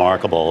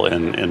remarkable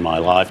in my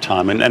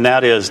lifetime, and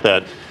that is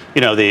that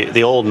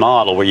the old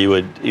model where you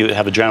would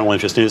have a general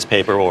interest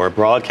newspaper or a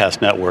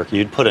broadcast network,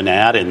 you'd put an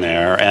ad in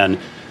there and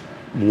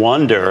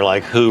wonder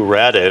like who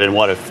read it and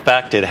what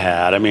effect it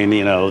had. I mean,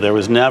 there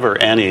was never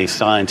any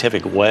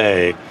scientific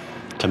way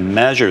to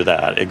measure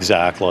that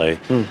exactly.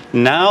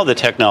 Now the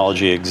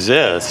technology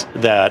exists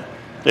that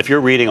if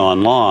you're reading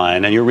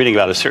online and you're reading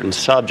about a certain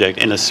subject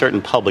in a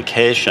certain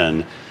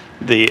publication,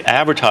 the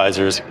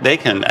advertisers, they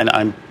can, and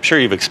I'm sure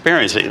you've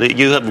experienced it,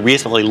 you have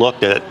recently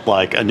looked at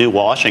like a new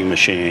washing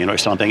machine or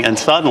something, and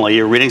suddenly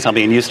you're reading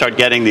something and you start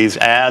getting these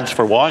ads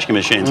for washing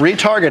machines.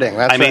 Retargeting,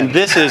 that's right. I mean,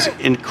 this is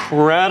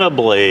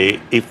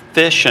incredibly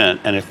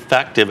efficient and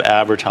effective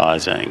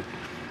advertising.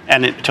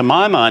 And to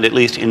my mind, at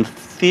least in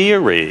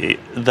theory,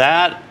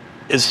 that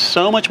is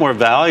so much more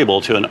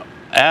valuable to an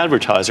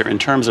advertiser in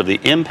terms of the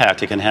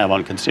impact it can have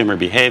on consumer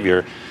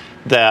behavior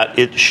that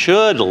it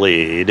should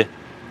lead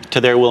to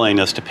their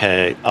willingness to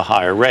pay a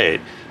higher rate.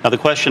 Now, the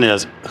question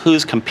is,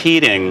 who's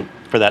competing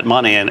for that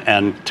money,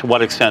 and to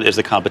what extent is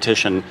the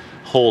competition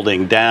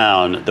holding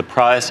down the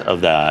price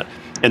of that?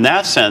 In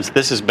that sense,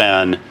 this has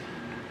been an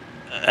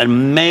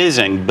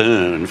amazing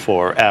boon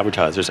for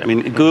advertisers. I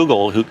mean,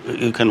 Google,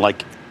 who can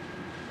like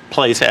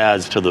place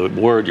ads to the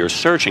word you're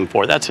searching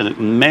for, that's an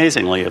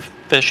amazingly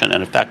efficient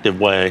and effective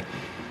way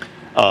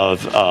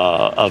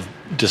of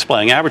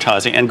displaying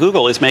advertising. And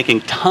Google is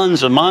making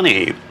tons of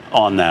money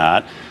on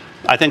that.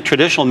 I think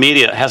traditional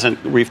media hasn't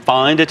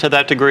refined it to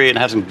that degree and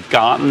hasn't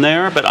gotten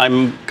there, but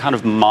I'm kind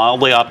of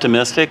mildly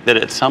optimistic that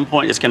at some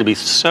point it's going to be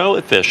so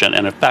efficient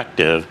and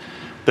effective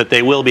that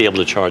they will be able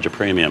to charge a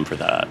premium for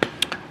that.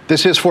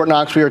 This is Fort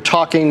Knox. We are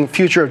talking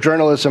future of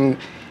journalism.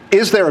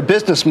 Is there a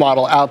business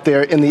model out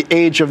there in the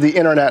age of the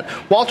internet?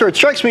 Walter, it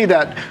strikes me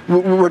that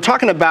we're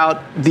talking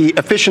about the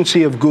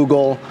efficiency of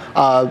Google,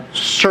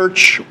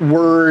 search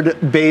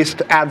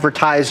word-based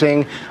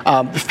advertising,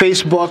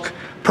 Facebook,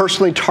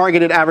 personally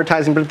targeted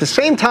advertising, but at the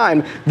same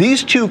time,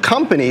 these two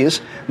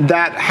companies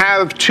that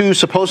have two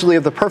supposedly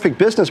of the perfect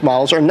business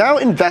models are now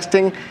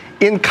investing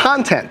in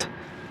content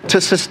to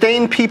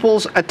sustain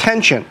people's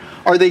attention.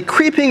 Are they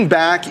creeping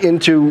back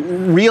into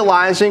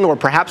realizing or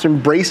perhaps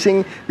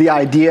embracing the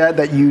idea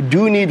that you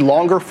do need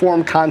longer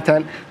form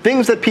content,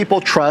 things that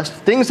people trust,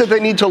 things that they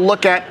need to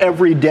look at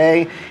every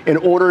day in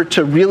order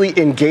to really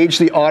engage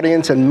the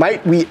audience? And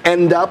might we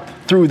end up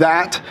through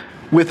that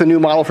with a new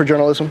model for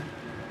journalism?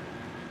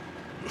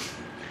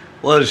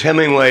 Well, as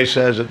Hemingway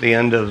says at the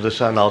end of The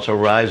Sun Also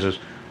Rises,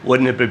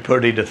 wouldn't it be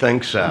pretty to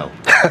think so?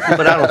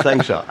 But I don't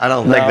think so. I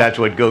don't think that's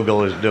what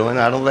Google is doing.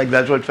 I don't think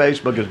that's what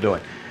Facebook is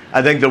doing.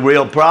 I think the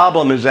real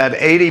problem is that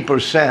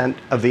 80%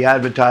 of the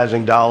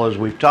advertising dollars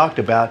we've talked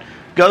about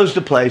goes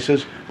to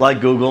places like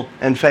Google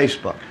and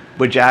Facebook,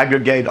 which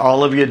aggregate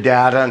all of your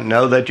data,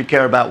 know that you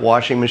care about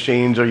washing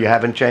machines or you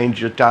haven't changed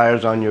your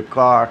tires on your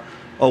car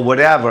or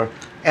whatever.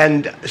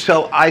 And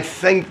so I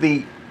think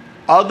the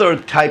other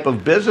type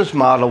of business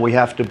model we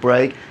have to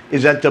break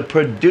is that the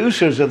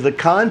producers of the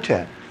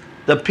content,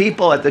 the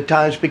people at the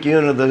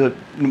Times-Picayune or the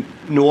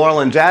New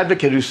Orleans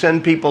Advocate who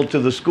send people to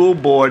the school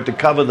board to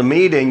cover the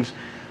meetings,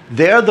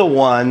 they're the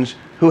ones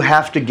who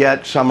have to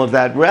get some of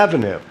that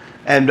revenue.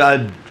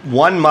 And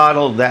one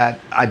model that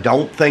I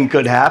don't think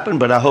could happen,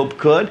 but I hope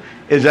could,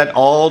 is that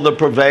all the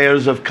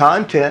purveyors of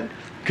content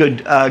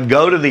could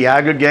go to the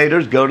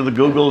aggregators, go to the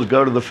Googles,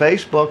 go to the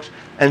Facebooks,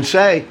 and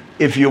say,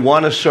 if you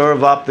want to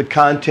serve up the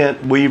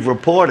content we've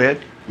reported,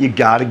 you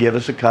got to give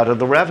us a cut of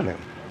the revenue.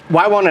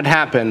 Why won't it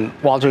happen,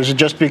 Walter? Is it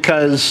just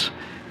because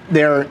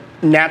they're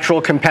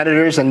natural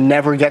competitors and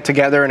never get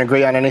together and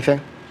agree on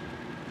anything?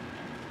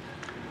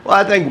 Well,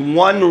 I think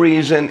one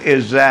reason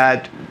is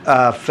that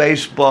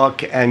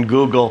Facebook and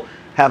Google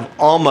have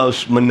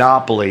almost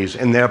monopolies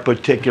in their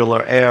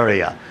particular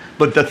area.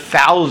 But the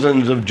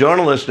thousands of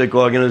journalistic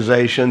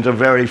organizations are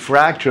very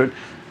fractured.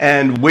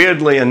 And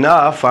weirdly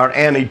enough, our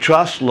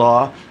antitrust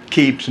law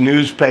keeps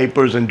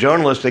newspapers and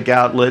journalistic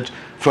outlets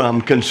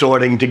from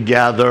consorting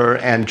together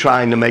and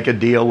trying to make a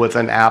deal with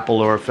an Apple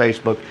or a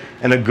Facebook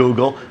and a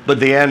Google. But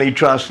the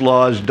antitrust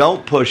laws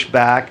don't push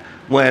back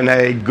when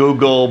a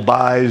Google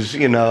buys,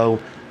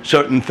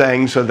 certain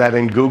things so that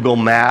in Google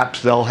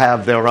Maps they'll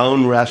have their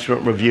own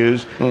restaurant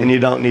reviews and you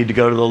don't need to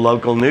go to the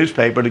local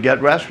newspaper to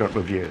get restaurant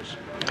reviews.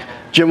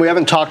 Jim, we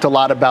haven't talked a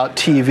lot about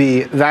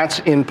TV. That's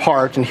in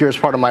part, and here's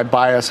part of my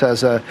bias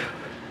as a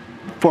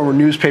former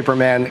newspaper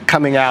man,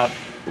 coming out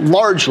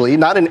largely,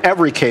 not in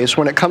every case,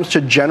 when it comes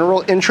to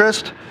general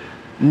interest,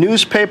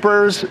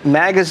 newspapers,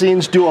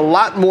 magazines do a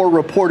lot more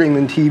reporting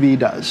than TV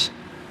does.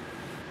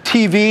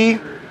 TV,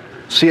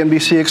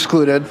 CNBC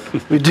excluded,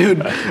 we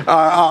do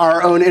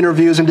our own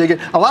interviews and dig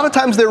it. A lot of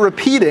times they're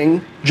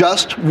repeating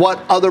just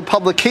what other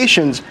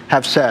publications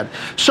have said.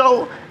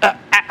 So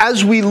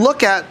as we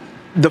look at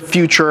the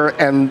future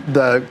and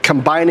the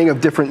combining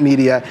of different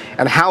media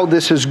and how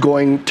this is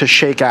going to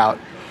shake out,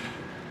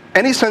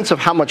 any sense of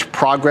how much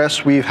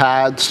progress we've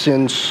had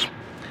since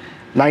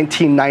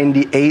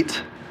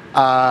 1998,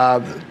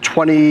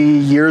 20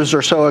 years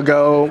or so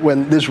ago,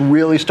 when this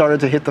really started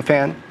to hit the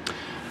fan?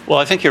 Well,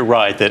 I think you're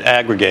right that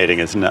aggregating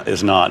is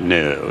not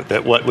new,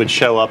 that what would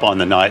show up on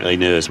the nightly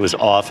news was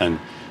often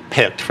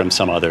picked from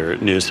some other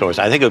news source.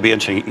 I think it would be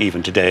interesting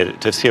even today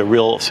to see a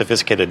real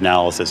sophisticated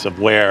analysis of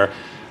where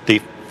the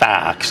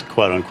facts,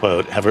 quote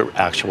unquote, have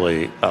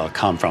actually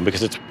come from,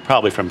 because it's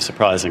probably from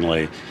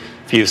surprisingly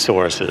few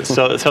sources.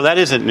 So that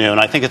isn't new, and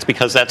I think it's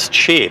because that's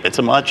cheap.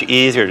 It's much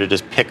easier to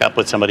just pick up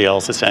what somebody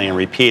else is saying and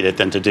repeat it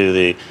than to do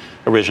the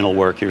original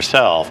work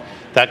yourself.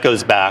 that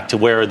goes back to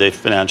where are the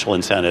financial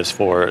incentives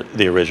for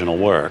the original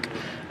work.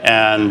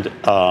 And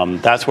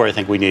that's where I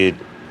think we need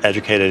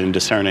educated and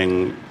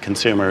discerning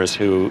consumers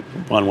who,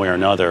 one way or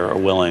another, are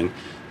willing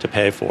to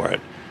pay for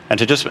it. And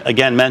to just,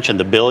 again, mention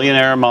the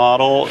billionaire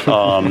model,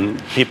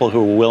 people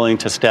who are willing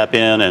to step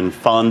in and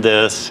fund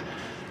this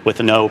with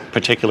no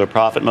particular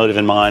profit motive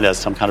in mind as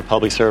some kind of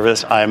public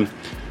service. I'm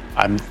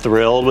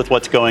thrilled with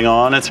what's going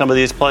on at some of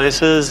these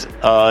places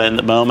in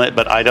the moment,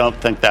 but I don't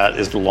think that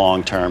is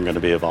long-term going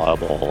to be a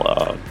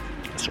viable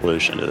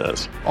solution to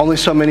this. Only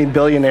so many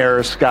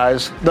billionaires,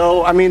 guys.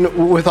 Though, I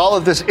mean, with all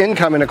of this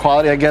income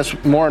inequality, I guess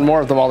more and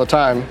more of them all the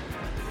time.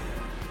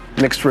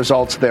 Mixed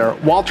results there.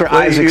 Walter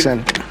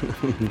Isaacson,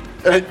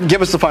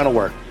 give us the final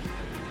word.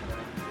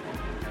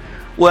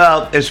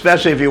 Well,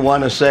 especially if you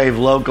want to save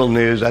local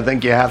news, I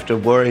think you have to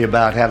worry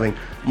about having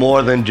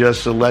more than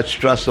just the let's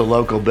trust the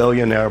local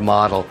billionaire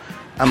model.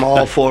 I'm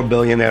all for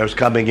billionaires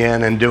coming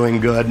in and doing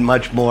good,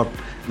 much more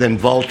than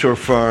vulture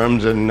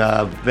firms and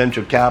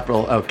venture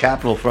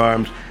capital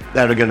firms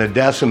that are going to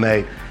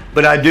decimate.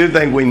 But I do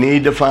think we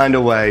need to find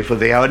a way for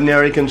the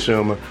ordinary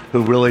consumer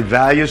who really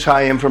values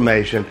high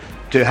information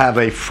to have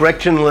a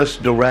frictionless,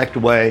 direct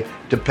way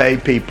to pay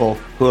people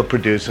who are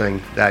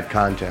producing that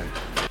content.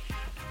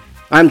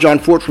 I'm John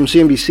Fort from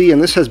CNBC,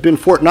 and this has been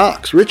Fort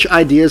Knox, Rich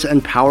Ideas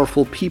and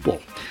Powerful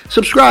People.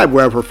 Subscribe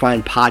wherever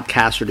fine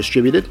podcasts are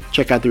distributed.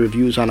 Check out the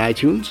reviews on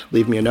iTunes.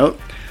 Leave me a note.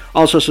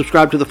 Also,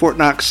 subscribe to the Fort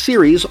Knox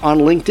series on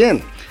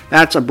LinkedIn.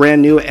 That's a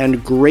brand new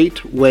and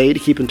great way to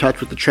keep in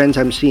touch with the trends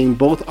I'm seeing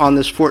both on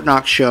this Fort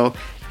Knox show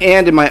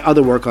and in my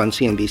other work on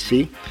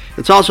CNBC.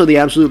 It's also the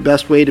absolute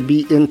best way to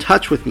be in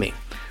touch with me.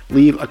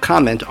 Leave a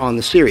comment on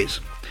the series.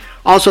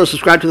 Also,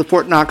 subscribe to the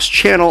Fort Knox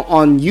channel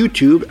on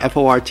YouTube,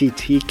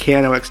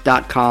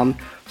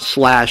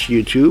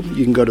 forttknox.com/YouTube.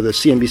 You can go to the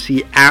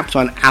CNBC apps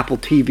on Apple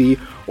TV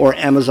or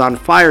Amazon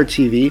Fire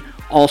TV.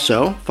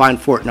 Also,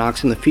 find Fort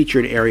Knox in the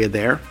featured area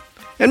there.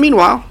 And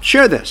meanwhile,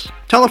 share this.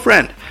 Tell a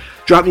friend.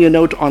 Drop me a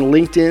note on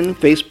LinkedIn,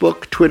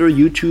 Facebook, Twitter,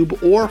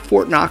 YouTube, or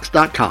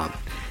fortknox.com.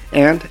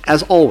 And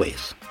as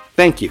always,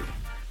 thank you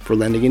for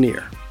lending an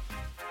ear.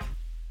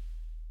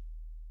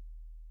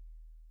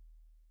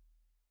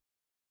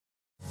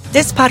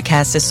 This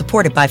podcast is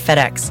supported by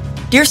FedEx.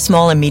 Dear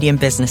small and medium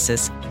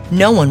businesses,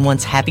 no one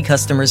wants happy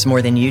customers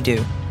more than you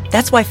do.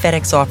 That's why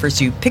FedEx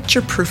offers you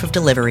picture proof of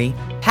delivery,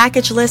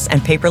 packageless and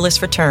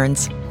paperless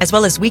returns, as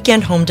well as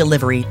weekend home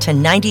delivery to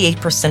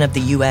 98% of the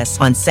U.S.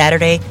 on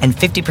Saturday and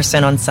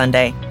 50% on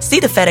Sunday.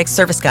 See the FedEx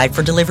service guide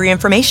for delivery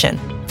information.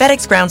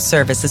 FedEx Ground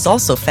service is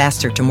also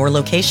faster to more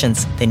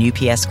locations than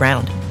UPS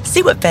Ground.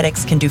 See what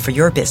FedEx can do for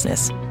your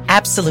business.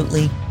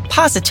 Absolutely,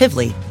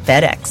 positively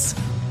FedEx.